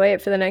to enjoy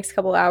it for the next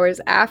couple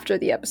hours after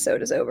the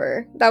episode is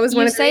over. That was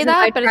one of the reasons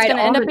I tried. But it's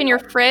gonna end up in your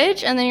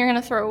fridge, and then you're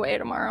gonna throw away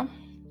tomorrow.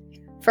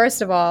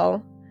 First of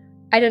all,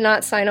 I did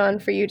not sign on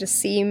for you to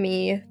see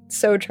me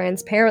so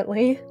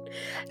transparently.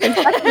 And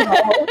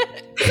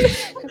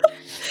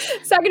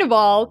second of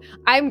all,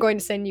 I'm going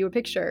to send you a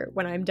picture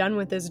when I'm done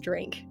with this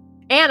drink.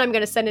 And I'm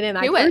going to send it in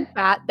that group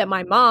chat that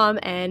my mom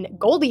and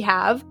Goldie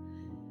have,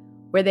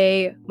 where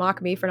they mock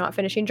me for not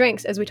finishing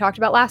drinks, as we talked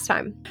about last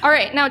time. All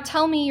right, now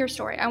tell me your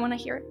story. I want to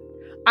hear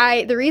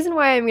it. The reason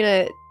why I'm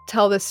going to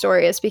tell this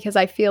story is because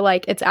I feel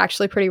like it's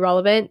actually pretty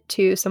relevant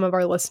to some of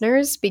our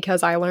listeners,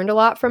 because I learned a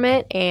lot from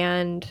it.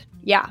 And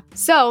yeah,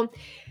 so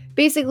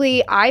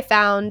basically I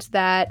found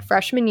that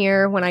freshman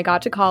year when I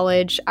got to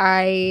college,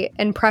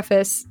 and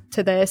preface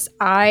to this,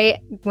 I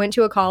went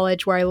to a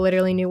college where I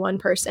literally knew one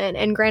person.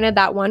 And granted,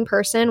 that one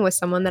person was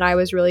someone that I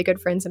was really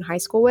good friends in high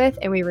school with,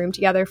 and we roomed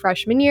together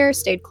freshman year,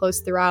 stayed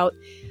close throughout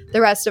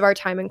the rest of our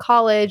time in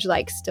college,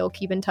 like still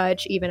keep in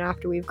touch even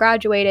after we've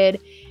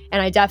graduated.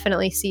 And I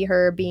definitely see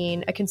her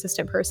being a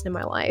consistent person in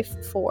my life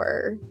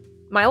for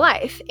my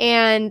life.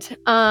 And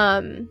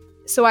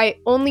so I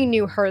only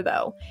knew her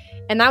though.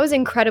 And that was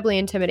incredibly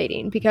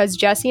intimidating, because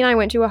Jesse and I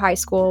went to a high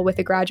school with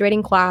a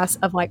graduating class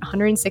of like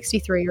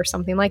 163 or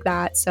something like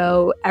that.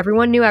 So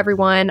everyone knew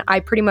everyone. I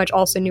pretty much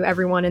also knew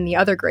everyone in the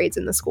other grades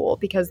in the school,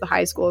 because the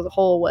high school as a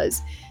whole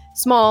was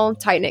small,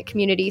 tight-knit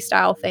community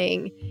style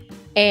thing.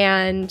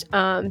 And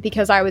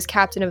because I was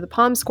captain of the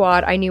pom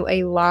squad, I knew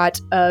a lot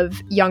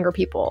of younger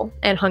people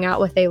and hung out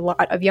with a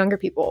lot of younger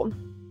people.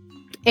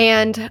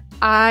 And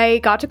I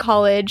got to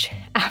college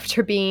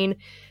after being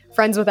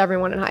friends with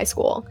everyone in high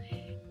school.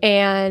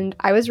 And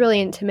I was really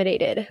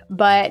intimidated.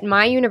 But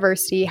my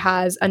university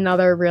has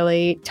another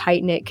really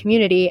tight-knit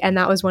community, and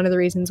that was one of the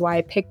reasons why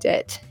I picked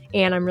it.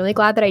 And I'm really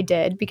glad that I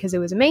did, because it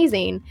was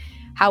amazing.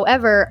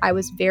 However, I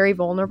was very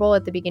vulnerable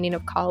at the beginning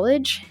of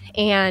college.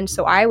 And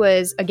so I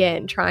was,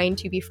 again, trying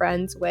to be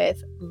friends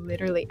with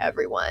literally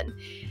everyone.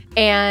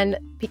 And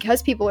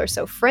because people are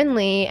so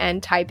friendly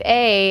and type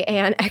A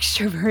and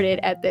extroverted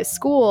at this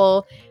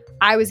school,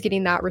 I was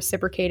getting that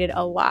reciprocated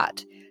a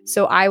lot.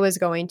 So I was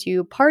going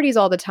to parties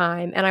all the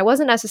time, and I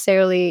wasn't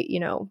necessarily,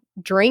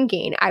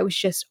 drinking. I was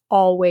just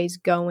always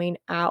going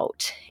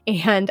out,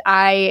 and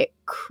I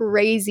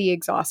crazy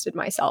exhausted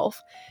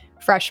myself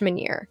freshman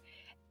year.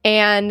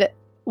 And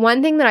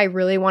one thing that I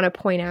really want to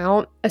point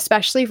out,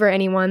 especially for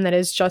anyone that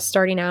is just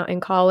starting out in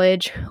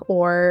college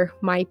or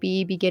might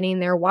be beginning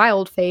their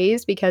wild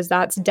phase, because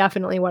that's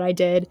definitely what I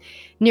did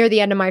near the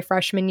end of my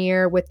freshman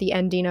year with the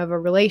ending of a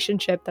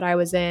relationship that I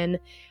was in,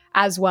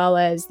 as well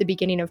as the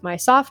beginning of my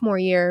sophomore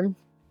year,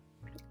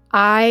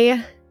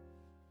 I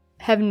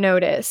have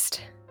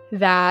noticed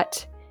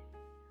that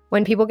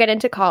when people get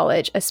into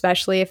college,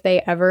 especially if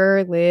they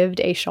ever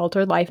lived a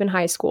sheltered life in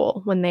high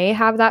school, when they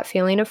have that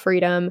feeling of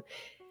freedom,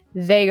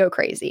 they go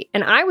crazy.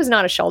 And I was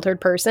not a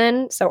sheltered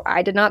person, so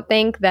I did not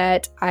think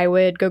that I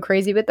would go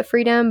crazy with the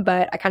freedom,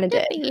 but I kind of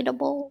did.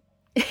 Debatable.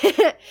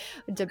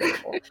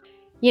 Debatable.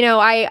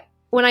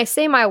 when I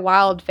say my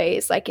wild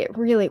phase, like, it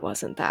really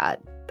wasn't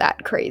that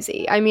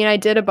crazy. I mean, I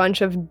did a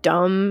bunch of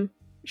dumb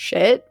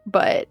shit,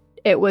 but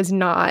it was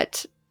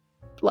not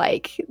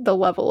like the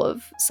level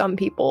of some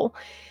people.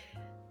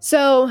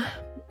 So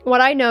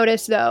what I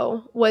noticed,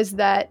 though, was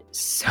that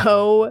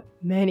so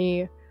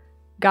many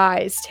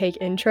guys take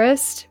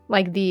interest,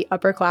 like the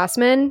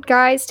upperclassmen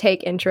guys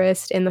take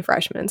interest in the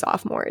freshmen and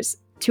sophomores,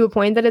 to a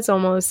point that it's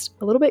almost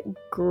a little bit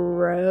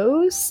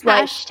gross.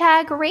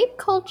 Hashtag rape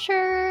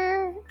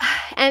culture.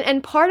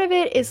 And part of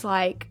it is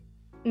like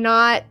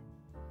not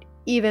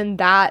even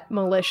that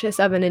malicious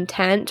of an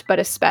intent, but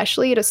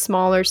especially at a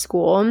smaller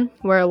school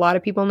where a lot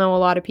of people know a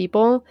lot of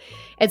people,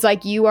 it's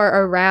like you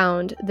are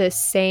around this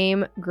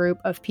same group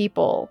of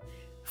people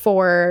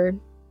for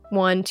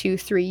 1, 2,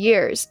 3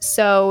 years.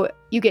 So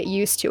you get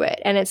used to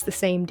it, and it's the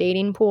same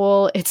dating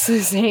pool. It's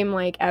the same,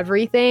 like,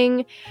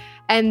 everything.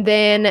 And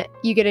then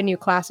you get a new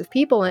class of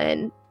people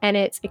in, and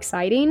it's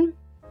exciting.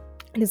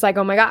 And it's like,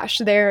 oh my gosh,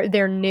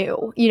 they're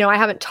new. You know, I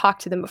haven't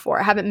talked to them before.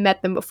 I haven't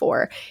met them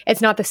before.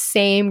 It's not the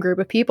same group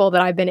of people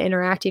that I've been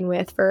interacting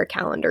with for a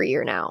calendar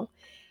year now.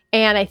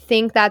 And I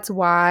think that's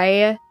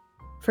why,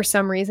 for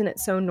some reason,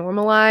 it's so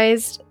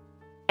normalized.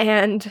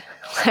 And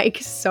like,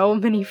 so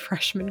many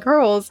freshman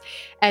girls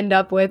end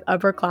up with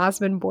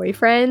upperclassmen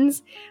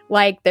boyfriends.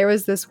 Like, there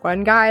was this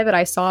one guy that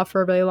I saw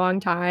for a really long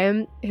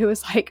time who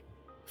was like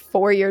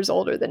 4 years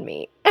older than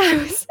me. I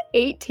was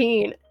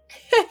 18.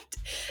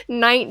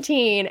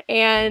 19,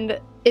 and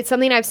it's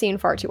something I've seen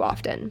far too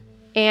often.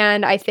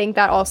 And I think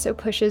that also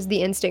pushes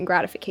the instant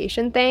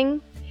gratification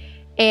thing.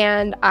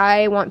 And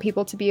I want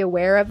people to be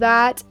aware of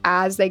that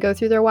as they go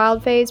through their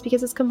wild phase,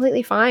 because it's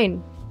completely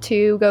fine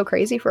to go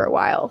crazy for a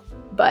while.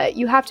 But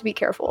you have to be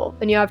careful,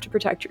 and you have to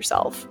protect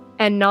yourself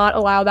and not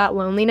allow that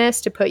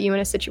loneliness to put you in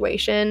a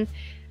situation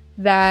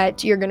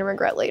that you're going to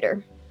regret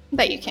later.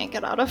 That you can't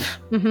get out of.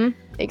 Mm-hmm.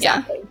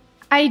 Exactly. Yeah.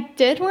 I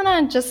did want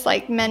to just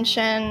like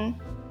mention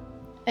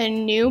a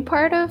new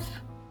part of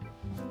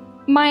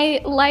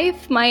my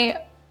life, my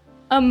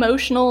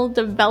emotional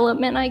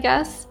development, I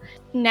guess.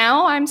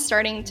 Now I'm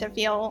starting to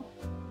feel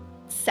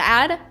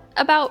sad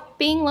about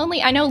being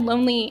lonely. I know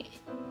lonely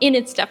in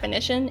its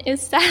definition is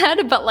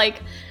sad, but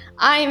like,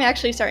 I'm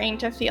actually starting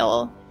to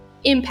feel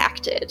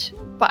impacted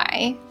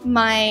by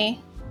my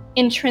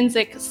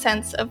intrinsic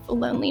sense of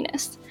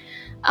loneliness.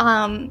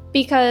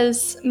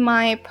 Because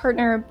my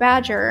partner,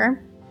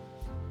 Badger,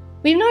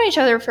 we've known each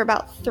other for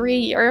about 3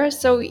 years,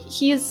 so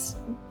he's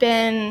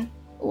been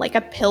like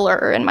a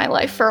pillar in my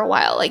life for a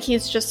while. Like,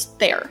 he's just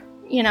there,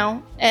 you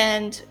know?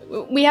 And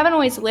we haven't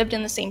always lived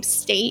in the same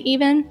state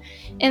even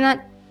in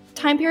that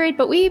time period,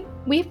 but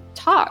we've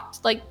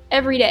talked like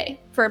every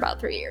day for about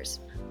 3 years.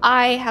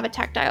 I have a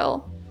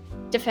tactile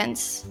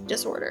defense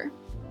disorder,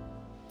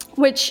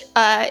 which,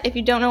 if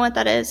you don't know what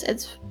that is,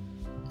 it's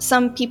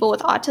some people with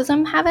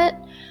autism have it,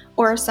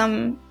 or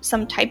some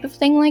type of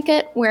thing like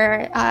it,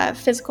 where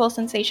physical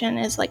sensation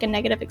is like a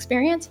negative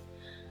experience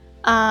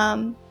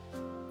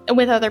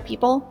with other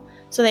people,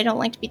 so they don't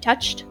like to be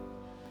touched.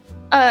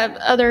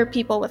 Other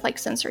people with like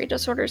sensory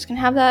disorders can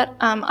have that.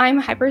 I'm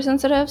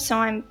hypersensitive, so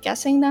I'm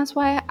guessing that's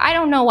why. I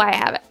don't know why I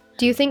have it.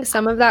 Do you think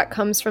some of that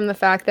comes from the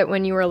fact that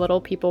when you were little,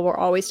 people were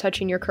always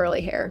touching your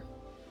curly hair?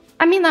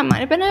 I mean, that might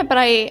have been it, but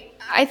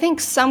I think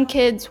some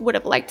kids would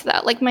have liked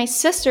that. Like my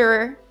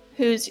sister,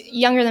 who's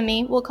younger than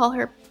me, we'll call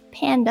her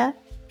Panda,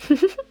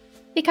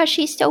 because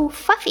she's so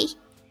fluffy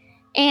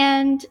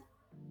and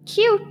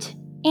cute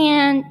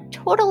and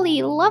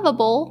totally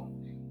lovable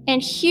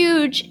and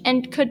huge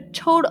and could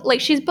like,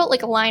 she's built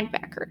like a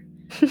linebacker.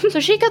 So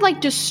she could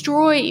like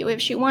destroy you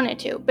if she wanted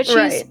to, but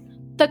she's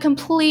the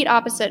complete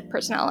opposite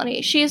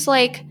personality. She's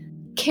like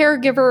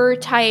caregiver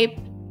type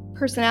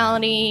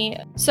personality.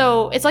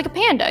 So it's like a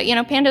panda, you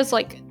know, pandas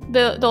like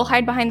they'll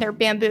hide behind their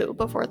bamboo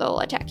before they'll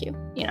attack you,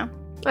 you know.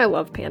 I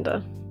love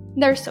Panda.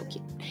 They're so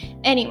cute.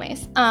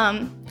 Anyways,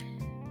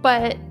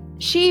 but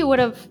she would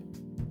have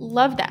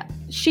loved that.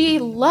 She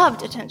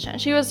loved attention.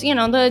 She was, you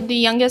know, the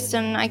youngest,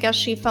 and I guess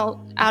she felt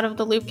out of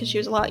the loop because she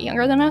was a lot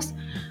younger than us.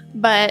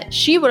 But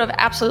she would have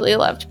absolutely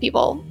loved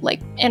people like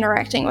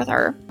interacting with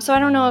her. So I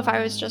don't know if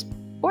I was just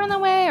born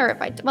that way or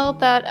if I developed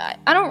that.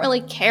 I don't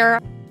really care.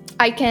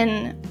 I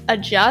can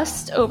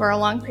adjust over a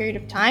long period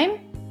of time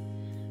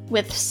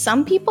with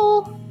some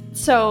people.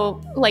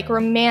 So like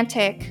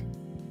romantic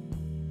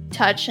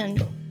touch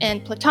and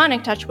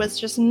platonic touch was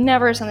just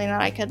never something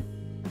that I could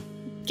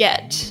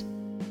get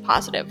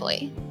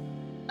positively.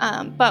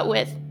 But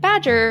with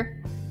Badger,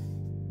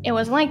 it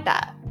wasn't like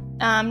that.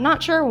 I'm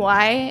not sure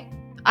why.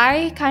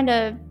 I kind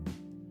of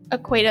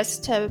equate us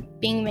to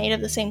being made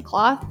of the same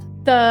cloth.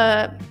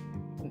 The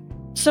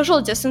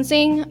social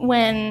distancing,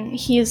 when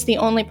he's the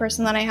only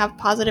person that I have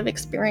positive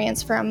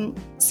experience from,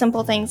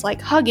 simple things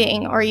like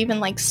hugging or even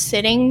like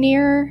sitting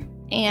near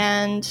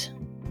and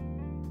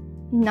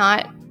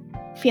not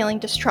feeling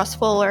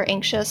distrustful or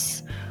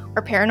anxious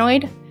or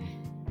paranoid,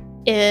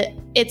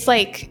 it's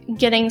like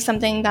getting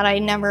something that I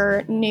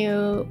never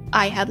knew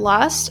I had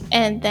lost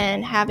and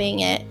then having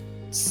it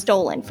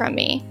stolen from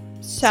me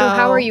So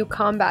how are you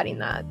combating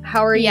that?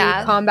 How are you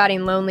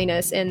combating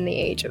loneliness in the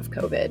age of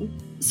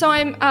COVID? So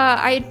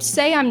I'd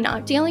say I'm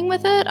not dealing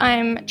with it.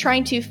 I'm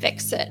trying to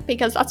fix it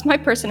because that's my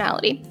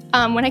personality.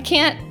 When I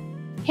can't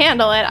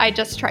handle it, I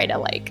just try to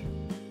like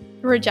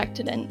reject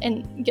it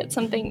and get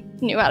something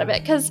new out of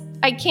it. Because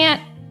I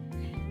can't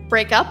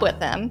break up with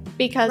them,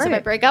 because if I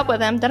break up with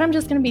them, then I'm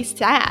just going to be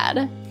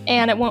sad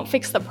and it won't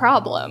fix the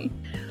problem.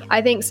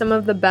 I think some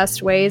of the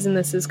best ways, and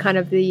this is kind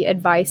of the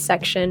advice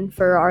section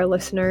for our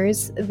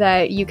listeners,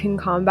 that you can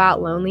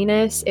combat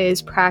loneliness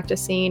is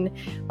practicing,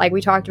 like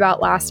we talked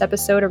about last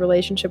episode, a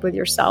relationship with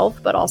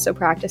yourself, but also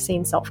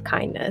practicing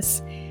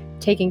self-kindness,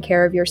 taking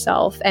care of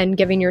yourself and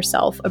giving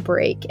yourself a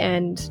break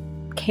and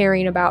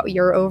caring about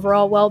your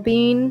overall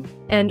well-being,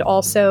 and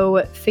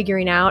also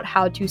figuring out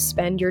how to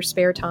spend your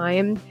spare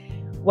time,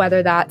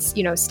 whether that's,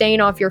 staying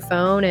off your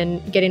phone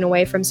and getting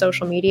away from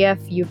social media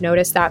if you've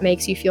noticed that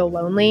makes you feel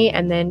lonely,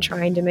 and then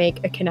trying to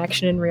make a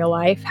connection in real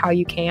life how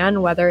you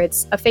can, whether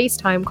it's a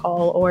FaceTime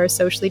call or a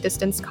socially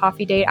distanced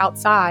coffee date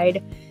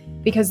outside,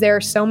 because there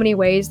are so many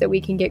ways that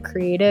we can get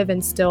creative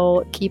and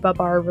still keep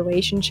up our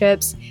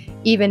relationships,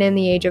 even in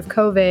the age of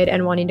COVID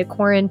and wanting to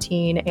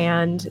quarantine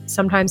and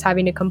sometimes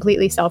having to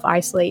completely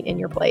self-isolate in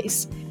your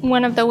place.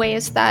 One of the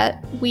ways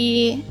that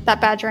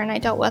Badger and I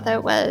dealt with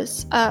it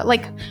was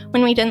like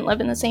when we didn't live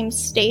in the same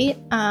state,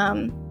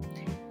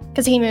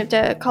 because he moved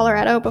to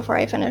Colorado before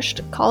I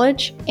finished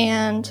college,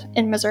 and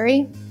in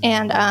Missouri,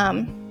 and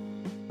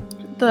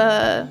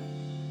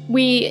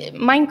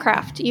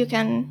Minecraft, you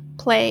can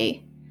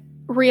play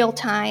real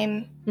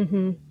time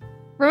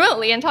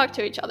remotely and talk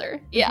to each other.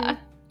 Yeah.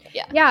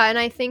 And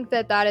I think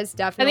that is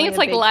definitely, I think it's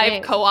like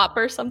live co-op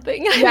or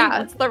something. Yeah,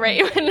 that's the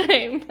right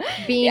name.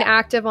 Being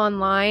active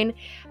online.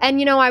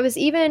 And I was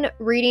even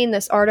reading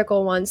this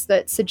article once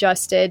that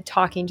suggested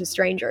talking to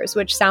strangers,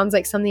 which sounds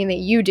like something that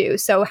you do.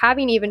 So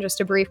having even just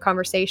a brief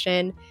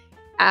conversation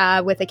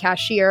with a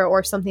cashier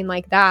or something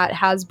like that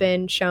has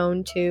been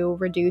shown to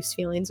reduce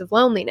feelings of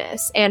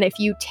loneliness. And if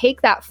you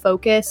take that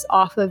focus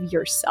off of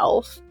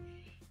yourself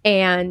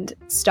and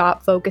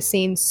stop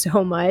focusing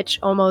so much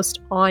almost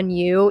on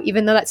you,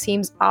 even though that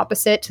seems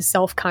opposite to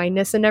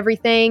self-kindness and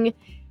everything,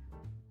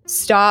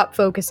 stop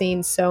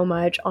focusing so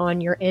much on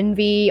your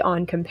envy,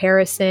 on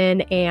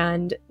comparison,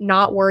 and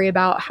not worry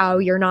about how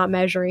you're not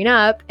measuring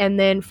up, and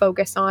then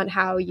focus on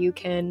how you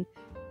can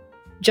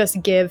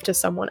just give to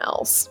someone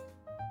else.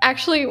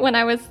 Actually, when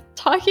I was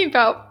talking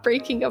about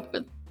breaking up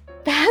with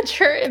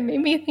Badger, it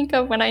made me think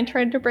of when I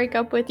tried to break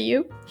up with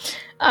you.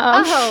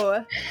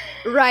 Oh,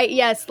 right.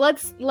 Yes.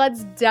 Let's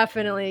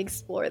definitely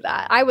explore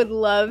that. I would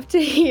love to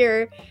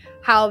hear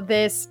how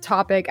this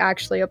topic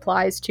actually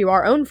applies to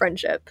our own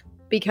friendship,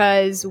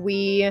 because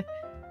we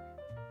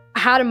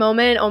had a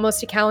moment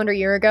almost a calendar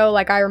year ago.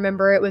 Like, I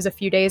remember it was a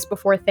few days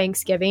before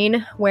Thanksgiving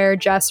where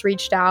Jess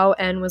reached out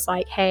and was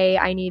like, hey,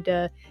 I need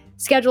to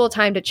schedule a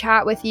time to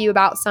chat with you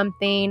about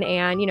something.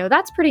 And,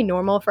 that's pretty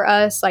normal for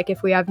us. Like,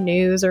 if we have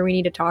news or we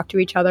need to talk to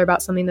each other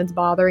about something that's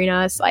bothering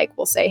us, like,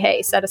 we'll say,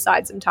 hey, set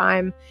aside some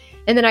time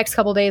in the next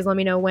couple days. Let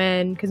me know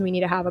when, because we need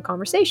to have a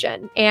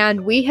conversation.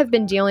 And we have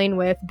been dealing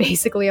with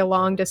basically a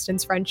long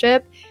distance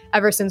friendship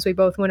ever since we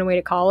both went away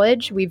to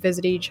college. We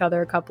visited each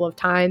other a couple of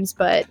times,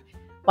 but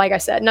like I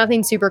said,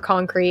 nothing super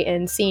concrete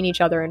in seeing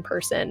each other in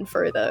person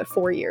for the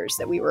 4 years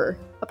that we were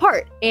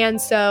apart. And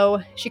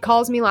so she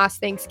calls me last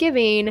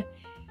Thanksgiving.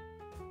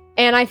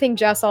 And I think,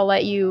 Jess, I'll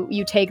let you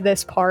take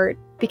this part,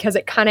 because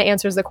it kind of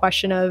answers the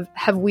question of,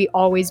 have we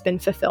always been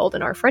fulfilled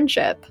in our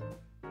friendship?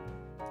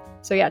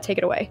 So yeah, take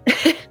it away.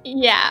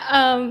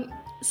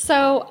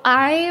 So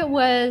I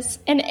was,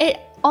 and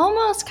it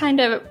almost kind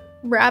of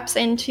wraps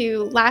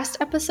into last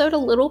episode a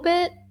little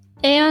bit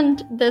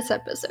and this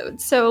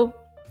episode. So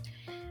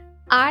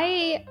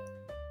I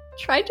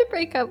tried to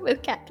break up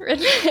with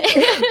Catherine.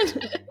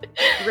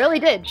 Really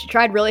did. She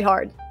tried really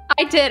hard.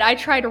 I did. I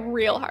tried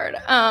real hard.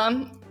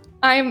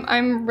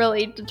 I'm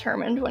really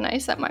determined when I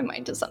set my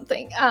mind to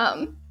something.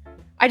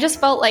 I just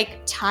felt like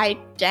tied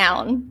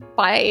down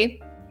by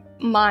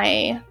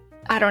my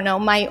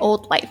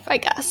old life, I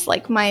guess.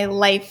 Like, my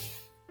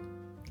life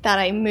that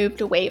I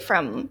moved away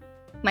from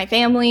my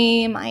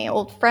family, my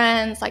old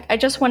friends. Like, I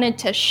just wanted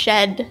to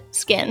shed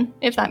skin,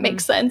 if that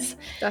makes sense.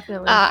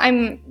 Definitely.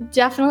 I'm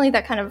definitely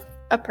that kind of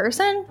a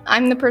person.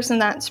 I'm the person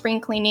that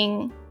spring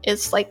cleaning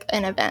is like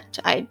an event.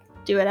 I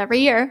do it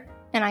every year,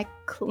 and I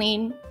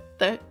clean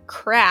the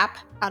crap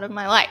out of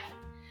my life,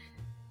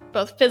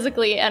 both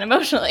physically and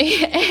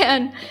emotionally.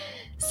 And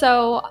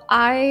so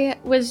I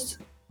was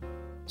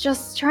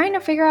just trying to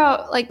figure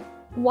out, like,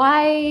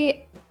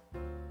 why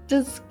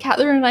does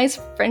Catherine and I's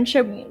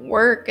friendship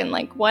work, and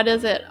like, what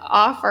does it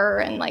offer?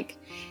 And like,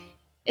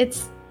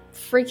 it's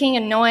freaking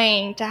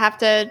annoying to have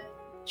to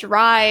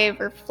drive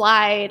or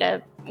fly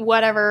to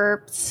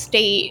whatever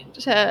state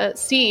to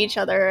see each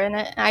other, and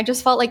I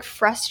just felt like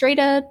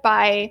frustrated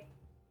by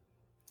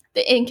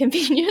the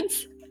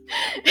inconvenience.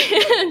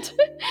 And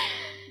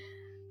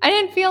I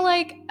didn't feel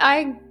like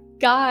I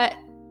got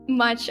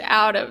much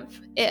out of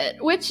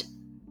it, which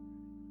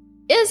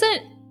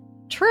isn't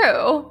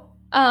true.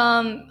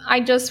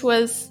 I just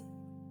was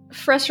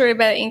frustrated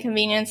by the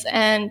inconvenience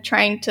and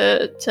trying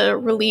to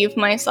relieve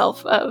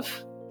myself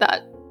of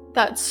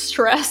that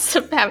stress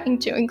of having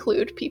to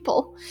include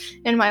people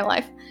in my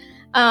life.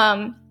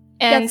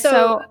 And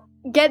so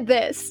get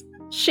this.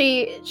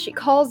 She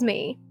calls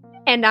me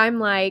and I'm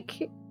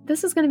like,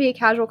 this is going to be a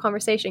casual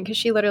conversation, because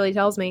she literally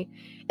tells me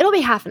it'll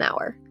be half an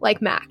hour,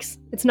 like max.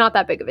 It's not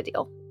that big of a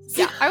deal.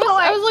 Yeah,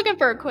 I was looking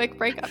for a quick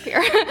breakup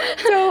here.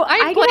 So I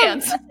had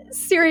plans.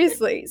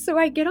 Seriously. So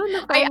I get on the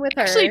phone with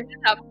her. I actually did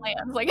have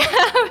plans. Like,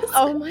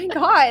 oh my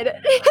God.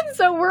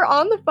 So we're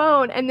on the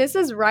phone, and this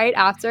is right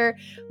after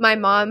my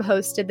mom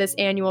hosted this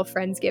annual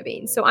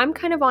Friendsgiving. So I'm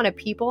kind of on a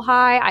people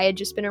high. I had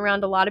just been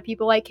around a lot of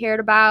people I cared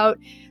about,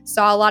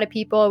 saw a lot of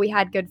people. We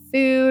had good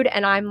food.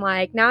 And I'm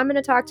like, now I'm going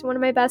to talk to one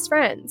of my best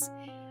friends.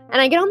 And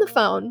I get on the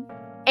phone.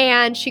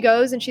 And she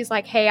goes and she's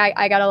like, hey,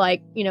 I gotta,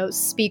 like, you know,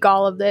 speak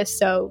all of this,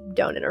 so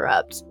don't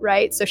interrupt,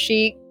 right? So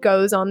she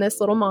goes on this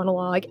little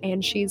monologue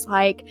and she's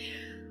like,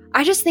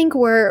 I just think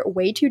we're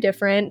way too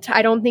different.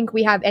 I don't think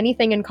we have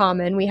anything in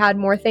common. We had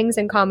more things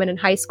in common in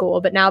high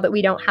school, but now that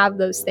we don't have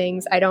those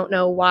things, I don't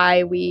know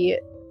why we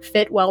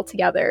fit well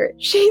together.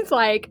 She's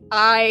like,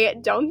 I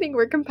don't think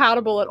we're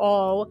compatible at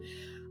all.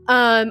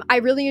 I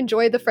really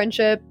enjoyed the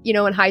friendship, you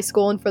know, in high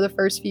school and for the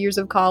first few years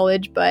of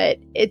college, but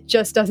it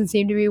just doesn't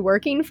seem to be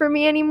working for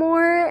me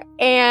anymore.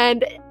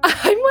 And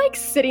I'm like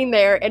sitting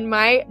there and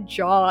my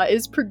jaw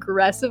is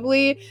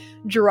progressively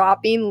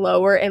dropping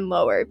lower and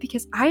lower,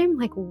 because I am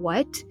like,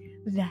 what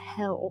the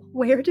hell?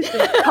 Where did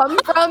this come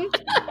from?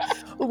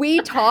 We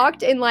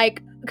talked in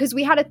like, because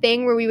we had a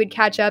thing where we would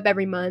catch up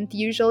every month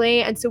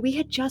usually. And so we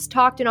had just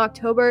talked in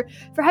October.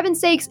 For heaven's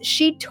sakes,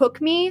 she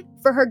took me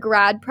for her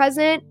grad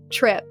present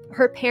trip.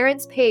 Her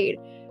parents paid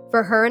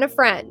for her and a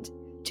friend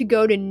to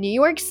go to New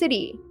York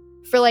City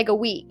for like a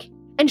week.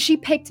 And she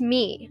picked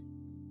me.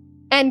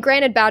 And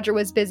granted, Badger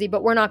was busy,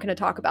 but we're not going to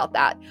talk about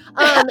that.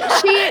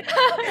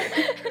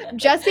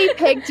 Jessie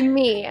picked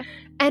me.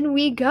 And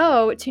we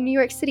go to New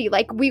York City.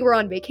 Like, we were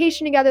on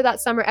vacation together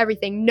that summer,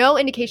 everything. No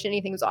indication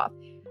anything was off.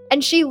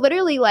 And she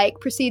literally,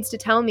 like, proceeds to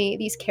tell me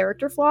these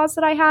character flaws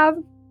that I have.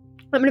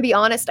 I'm going to be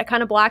honest, I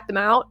kind of blacked them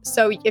out.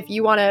 So if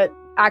you want to,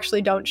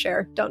 actually don't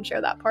share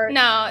that part.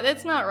 No,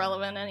 that's not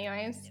relevant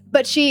anyways.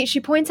 But she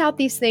points out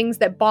these things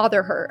that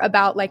bother her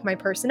about, like, my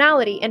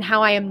personality and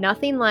how I am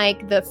nothing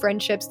like the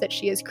friendships that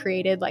she has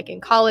created, like, in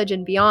college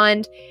and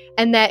beyond.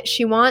 And that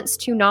she wants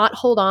to not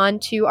hold on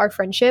to our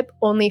friendship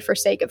only for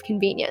sake of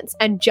convenience.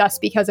 And just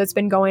because it's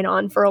been going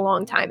on for a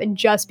long time. And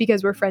just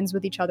because we're friends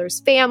with each other's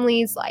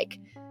families, like,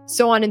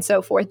 so on and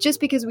so forth, just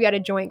because we had a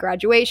joint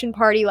graduation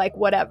party, like,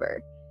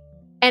 whatever.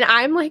 And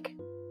I'm like,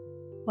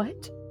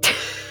 what?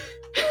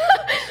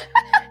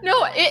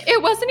 No,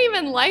 it wasn't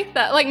even like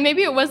that. Like,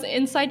 maybe it was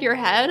inside your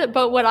head,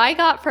 but what I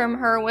got from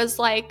her was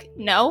like,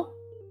 no.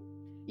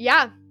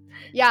 Yeah.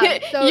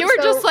 You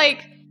were just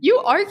like, you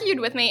argued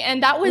with me,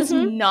 and that was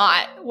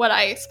not what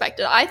I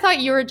expected. I thought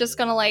you were just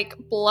gonna, like,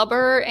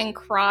 blubber and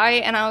cry,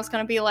 and I was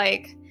gonna be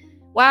like,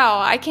 wow,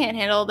 I can't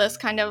handle this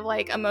kind of,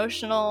 like,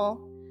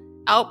 emotional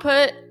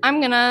output. I'm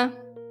gonna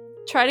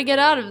try to get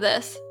out of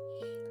this.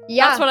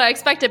 Yeah. That's what I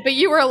expected. But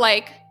you were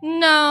like,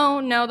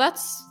 no,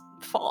 that's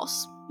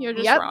false. You're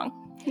just wrong.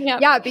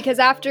 Yep. Yeah, because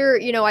after,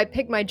 you know, I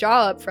picked my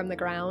jaw up from the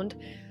ground,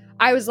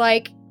 I was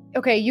like,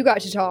 okay, you got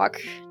to talk.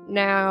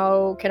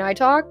 Now, can I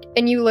talk?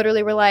 And you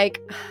literally were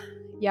like,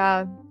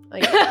 yeah.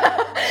 Like,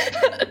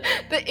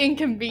 the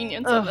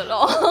inconvenience of it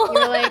all. You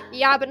were like,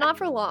 yeah, but not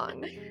for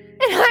long. And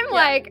I'm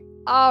like,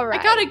 all right.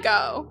 I gotta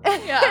go.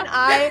 Yeah.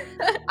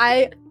 And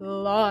I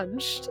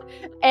launched.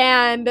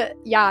 And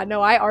yeah,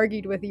 no, I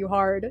argued with you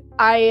hard.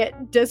 I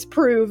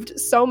disproved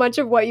so much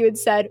of what you had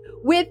said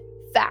with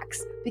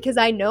facts, because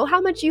I know how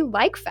much you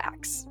like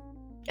facts.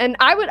 And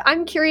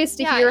I'm curious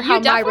to hear how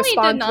my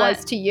response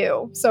was to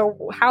you. So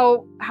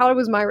how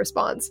was my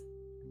response?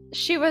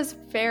 She was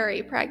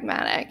very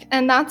pragmatic,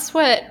 and that's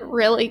what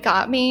really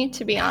got me,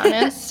 to be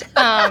honest.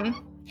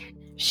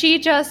 She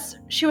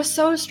was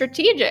so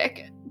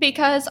strategic,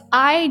 because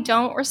I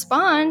don't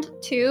respond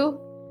to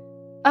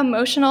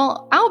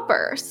emotional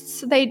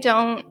outbursts. They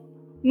don't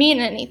mean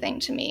anything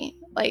to me.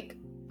 Like,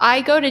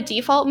 I go to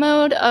default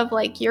mode of,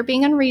 like, you're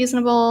being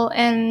unreasonable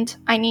and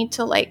I need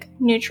to, like,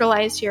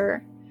 neutralize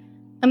your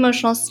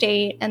emotional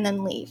state and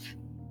then leave.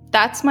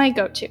 That's my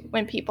go-to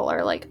when people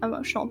are, like,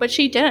 emotional. But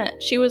she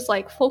didn't. She was,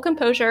 like, full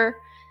composure.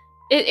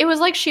 It was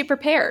like she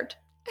prepared.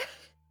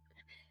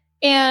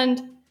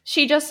 And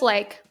she just,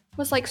 like,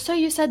 was like, so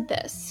you said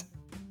this.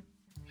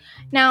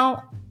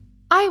 Now,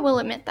 I will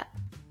admit that.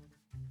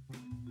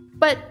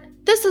 But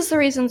this is the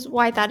reasons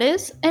why that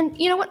is. And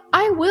you know what?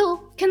 I will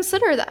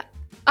consider that.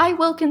 I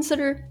will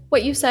consider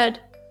what you said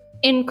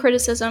in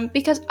criticism,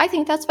 because I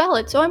think that's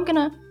valid. So I'm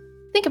gonna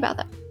think about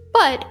that.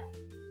 But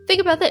think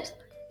about this.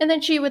 And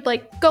then she would,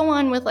 like, go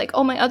on with, like,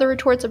 all my other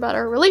retorts about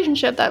our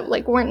relationship that,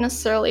 like, weren't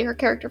necessarily her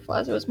character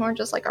flaws. It was more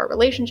just, like, our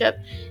relationship.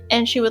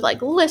 And she would,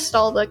 like, list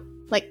all the,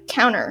 like,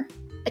 counter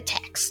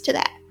attacks to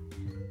that.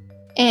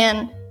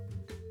 And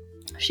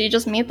she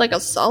just made, like, a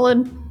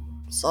solid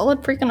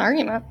freaking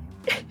argument.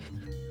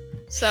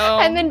 So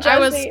and then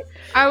Jesse,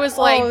 I was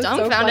like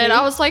dumbfounded. So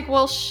I was like,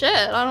 well,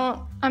 shit.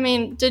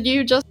 Did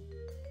you just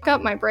fuck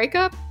up my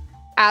breakup?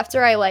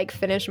 After I like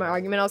finished my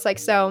argument, I was like,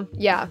 so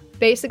yeah,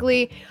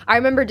 basically I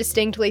remember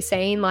distinctly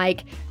saying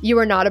like, you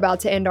are not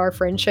about to end our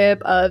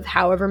friendship of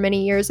however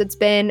many years it's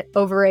been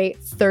over a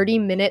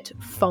 30-minute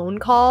phone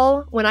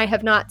call when I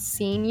have not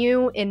seen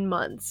you in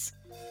months.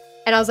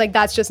 And I was like,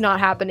 that's just not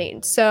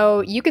happening.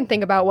 So you can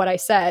think about what I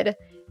said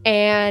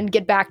and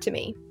get back to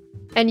me.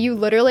 And you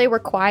literally were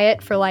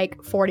quiet for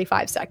like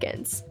 45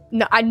 seconds.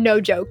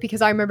 No joke,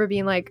 because I remember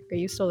being like, are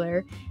you still there?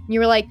 And you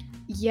were like,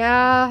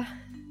 yeah.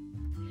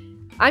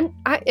 And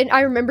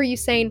I remember you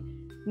saying,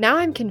 now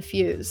I'm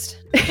confused.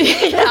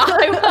 Yeah,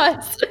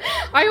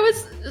 I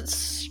was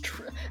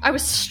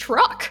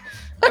struck.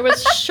 I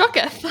was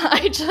shooketh.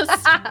 I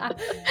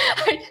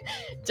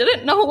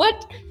didn't know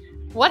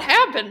what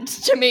happened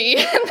to me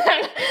in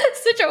that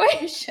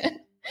situation.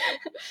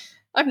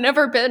 I've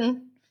never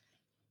been,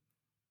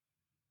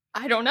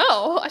 I don't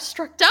know, I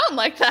struck down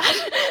like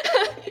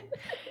that.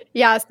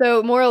 Yeah,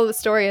 so moral of the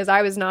story is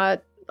I was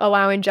not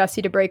allowing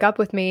Jesse to break up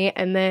with me.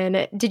 And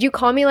then did you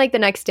call me like the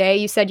next day?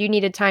 You said you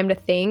needed time to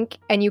think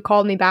and you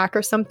called me back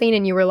or something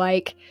and you were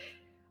like,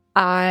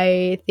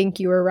 I think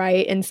you were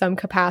right in some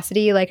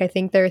capacity. Like, I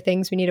think there are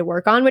things we need to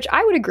work on, which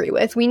I would agree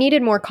with. We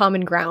needed more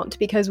common ground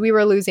because we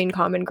were losing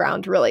common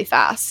ground really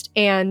fast.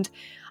 And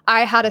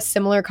I had a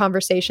similar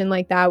conversation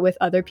like that with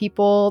other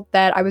people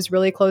that I was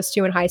really close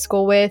to in high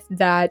school with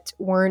that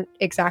weren't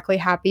exactly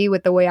happy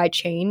with the way I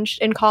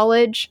changed in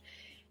college.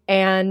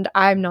 And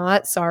I'm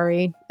not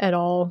sorry at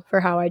all for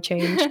how I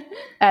changed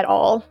at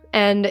all.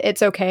 And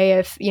it's okay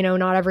if,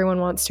 not everyone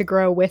wants to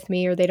grow with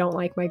me or they don't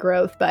like my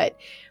growth. But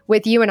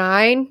with you and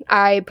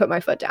I put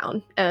my foot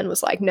down and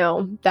was like,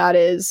 no, that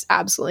is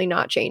absolutely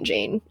not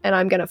changing. And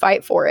I'm going to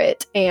fight for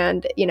it.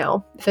 And,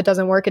 if it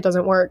doesn't work, it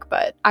doesn't work.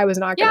 But I was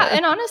not going to. Yeah,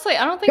 and honestly,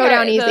 I don't think go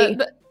down easy.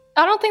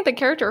 I don't think the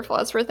character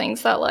flaws were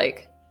things that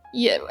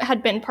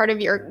had been part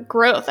of your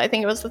growth. I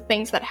think it was the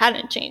things that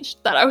hadn't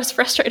changed that I was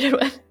frustrated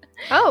with.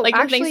 Oh, like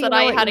actually, the things that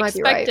I had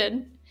expected.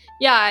 Right.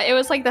 Yeah, it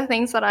was like the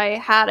things that I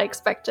had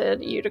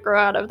expected you to grow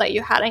out of that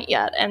you hadn't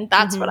yet. And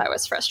that's what I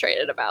was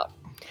frustrated about.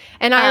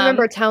 And I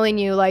remember telling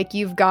you, like,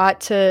 you've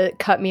got to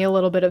cut me a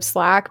little bit of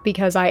slack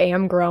because I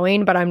am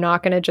growing, but I'm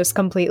not going to just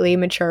completely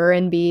mature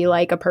and be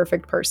like a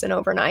perfect person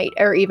overnight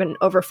or even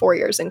over 4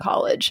 years in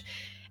college.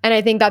 And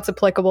I think that's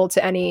applicable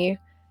to any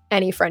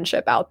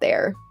friendship out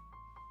there.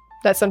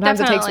 That sometimes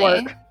Definitely. It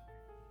takes work.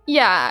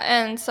 Yeah,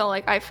 and so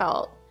I had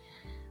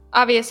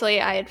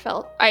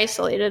felt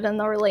isolated in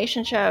the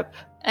relationship,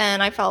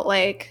 and I felt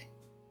like,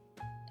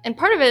 and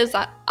part of it is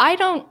that I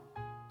don't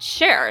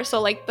share.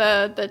 So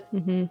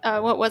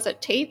what was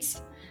it,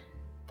 Tate's,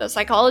 the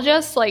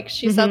psychologist,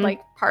 she said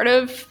part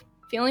of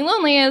feeling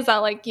lonely is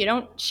that you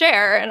don't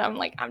share, and I'm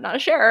like, I'm not a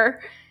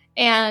sharer.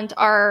 And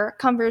our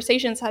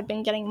conversations had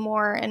been getting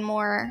more and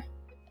more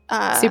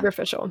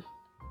superficial.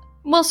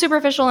 Well,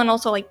 superficial and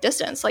also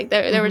distance.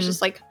 There was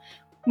just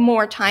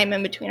more time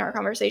in between our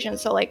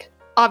conversations. So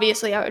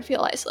obviously I would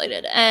feel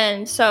isolated.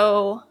 And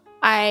so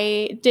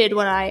I did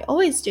what I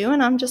always do,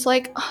 and I'm just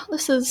like, oh,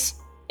 this is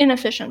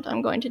inefficient.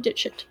 I'm going to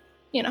ditch it,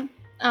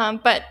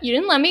 But you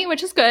didn't let me,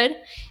 which is good.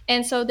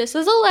 And so this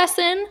is a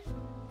lesson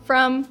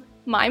from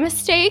my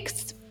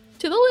mistakes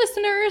to the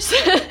listeners.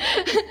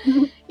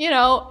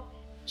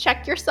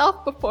 Check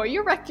yourself before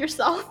you wreck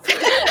yourself.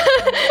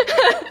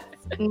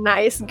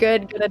 Nice.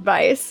 Good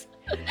advice.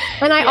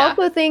 And I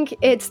also think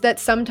it's that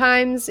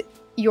sometimes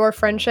your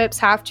friendships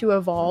have to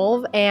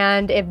evolve,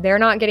 and if they're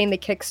not getting the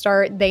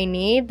kickstart they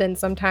need, then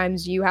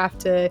sometimes you have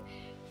to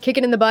kick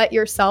it in the butt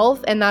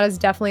yourself. And that is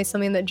definitely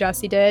something that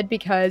Jessie did,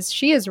 because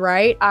she is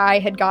right. I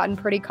had gotten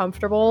pretty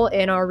comfortable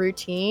in our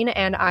routine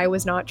and I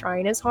was not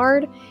trying as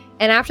hard.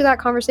 And after that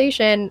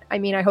conversation,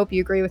 I hope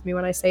you agree with me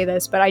when I say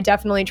this, but I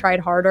definitely tried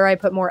harder. I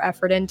put more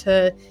effort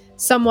into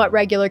somewhat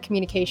regular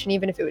communication,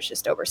 even if it was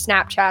just over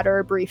Snapchat or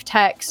a brief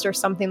text or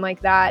something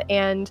like that.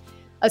 And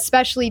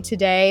especially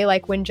today,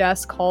 when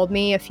Jess called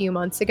me a few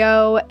months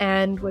ago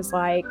and was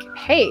like,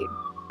 hey,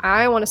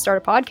 I want to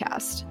start a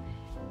podcast.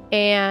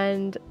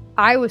 And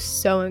I was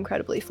so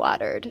incredibly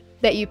flattered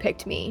that you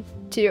picked me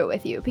to do it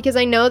with you, because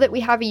I know that we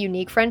have a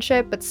unique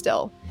friendship, but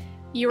still.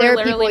 You were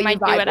literally my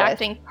duet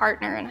acting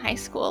partner in high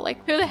school.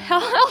 Who the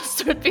hell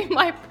else would be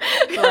my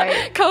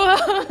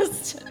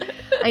co-host?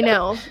 I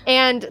know.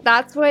 And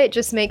that's what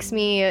just makes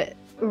me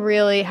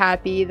really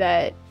happy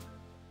that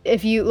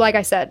if you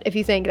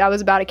think that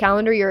was about a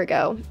calendar year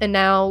ago, and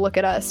now look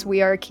at us,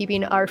 we are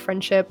keeping our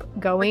friendship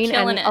going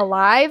and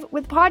alive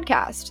with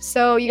podcast.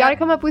 So you got to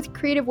come up with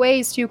creative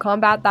ways to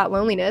combat that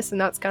loneliness, and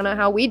that's kind of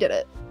how we did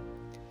it.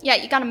 Yeah,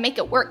 you got to make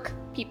it work,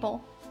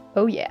 people.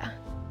 Oh yeah.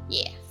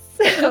 Yeah.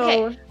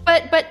 Okay,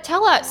 but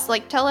tell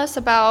us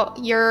about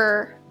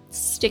your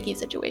sticky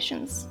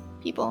situations,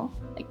 people.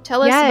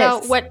 Tell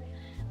us about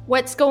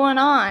what's going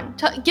on.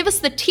 Give us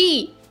the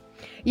tea.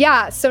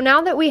 Yeah, so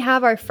now that we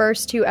have our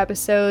first 2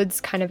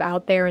 episodes kind of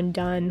out there and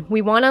done,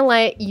 we want to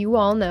let you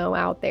all know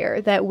out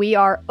there that we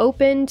are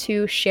open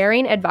to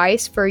sharing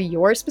advice for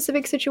your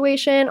specific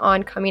situation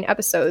on coming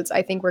episodes.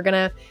 I think we're going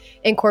to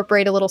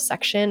incorporate a little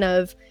section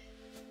of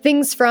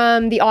things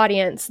from the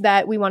audience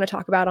that we want to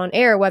talk about on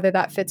air, whether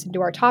that fits into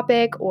our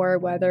topic or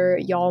whether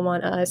y'all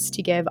want us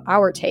to give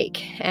our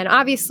take. And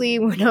obviously,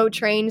 we're no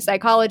trained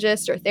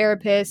psychologists or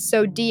therapists,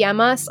 so DM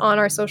us on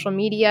our social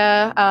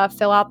media,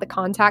 fill out the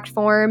contact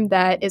form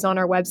that is on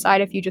our website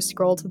if you just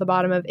scroll to the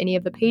bottom of any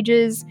of the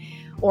pages,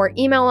 or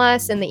email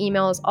us, and the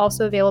email is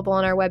also available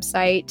on our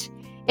website.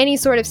 Any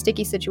sort of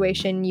sticky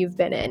situation you've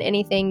been in,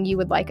 anything you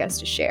would like us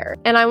to share.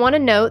 And I want to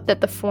note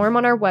that the form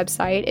on our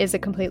website is a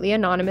completely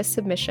anonymous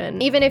submission.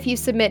 Even if you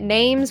submit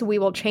names, we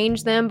will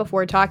change them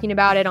before talking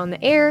about it on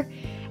the air,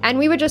 and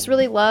we would just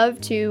really love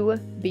to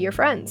be your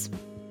friends.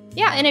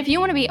 Yeah, and if you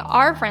want to be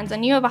our friends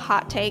and you have a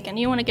hot take and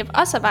you want to give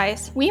us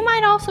advice, we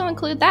might also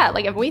include that.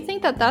 Like if we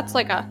think that that's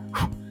like a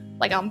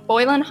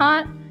boiling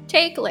hot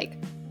take, like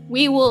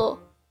we will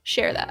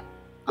share that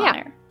on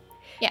air.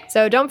 Yeah.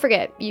 So don't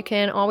forget, you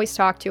can always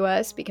talk to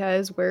us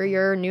because we're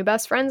your new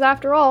best friends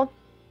after all.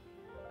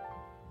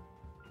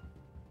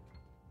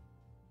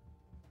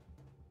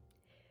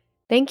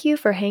 Thank you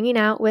for hanging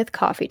out with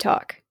Coffee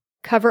Talk.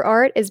 Cover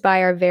art is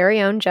by our very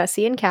own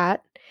Jesse and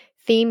Kat.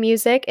 Theme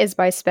music is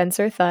by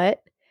Spencer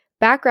Thutt.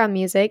 Background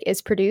music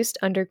is produced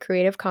under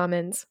Creative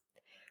Commons.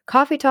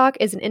 Coffee Talk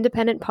is an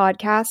independent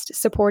podcast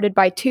supported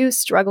by 2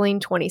 struggling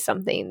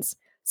 20-somethings.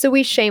 So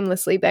we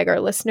shamelessly beg our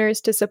listeners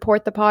to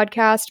support the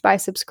podcast by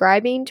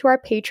subscribing to our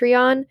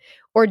Patreon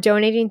or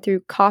donating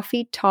through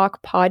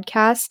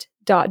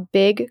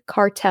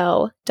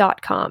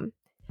coffeetalkpodcast.bigcartel.com.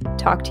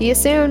 Talk to you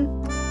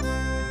soon.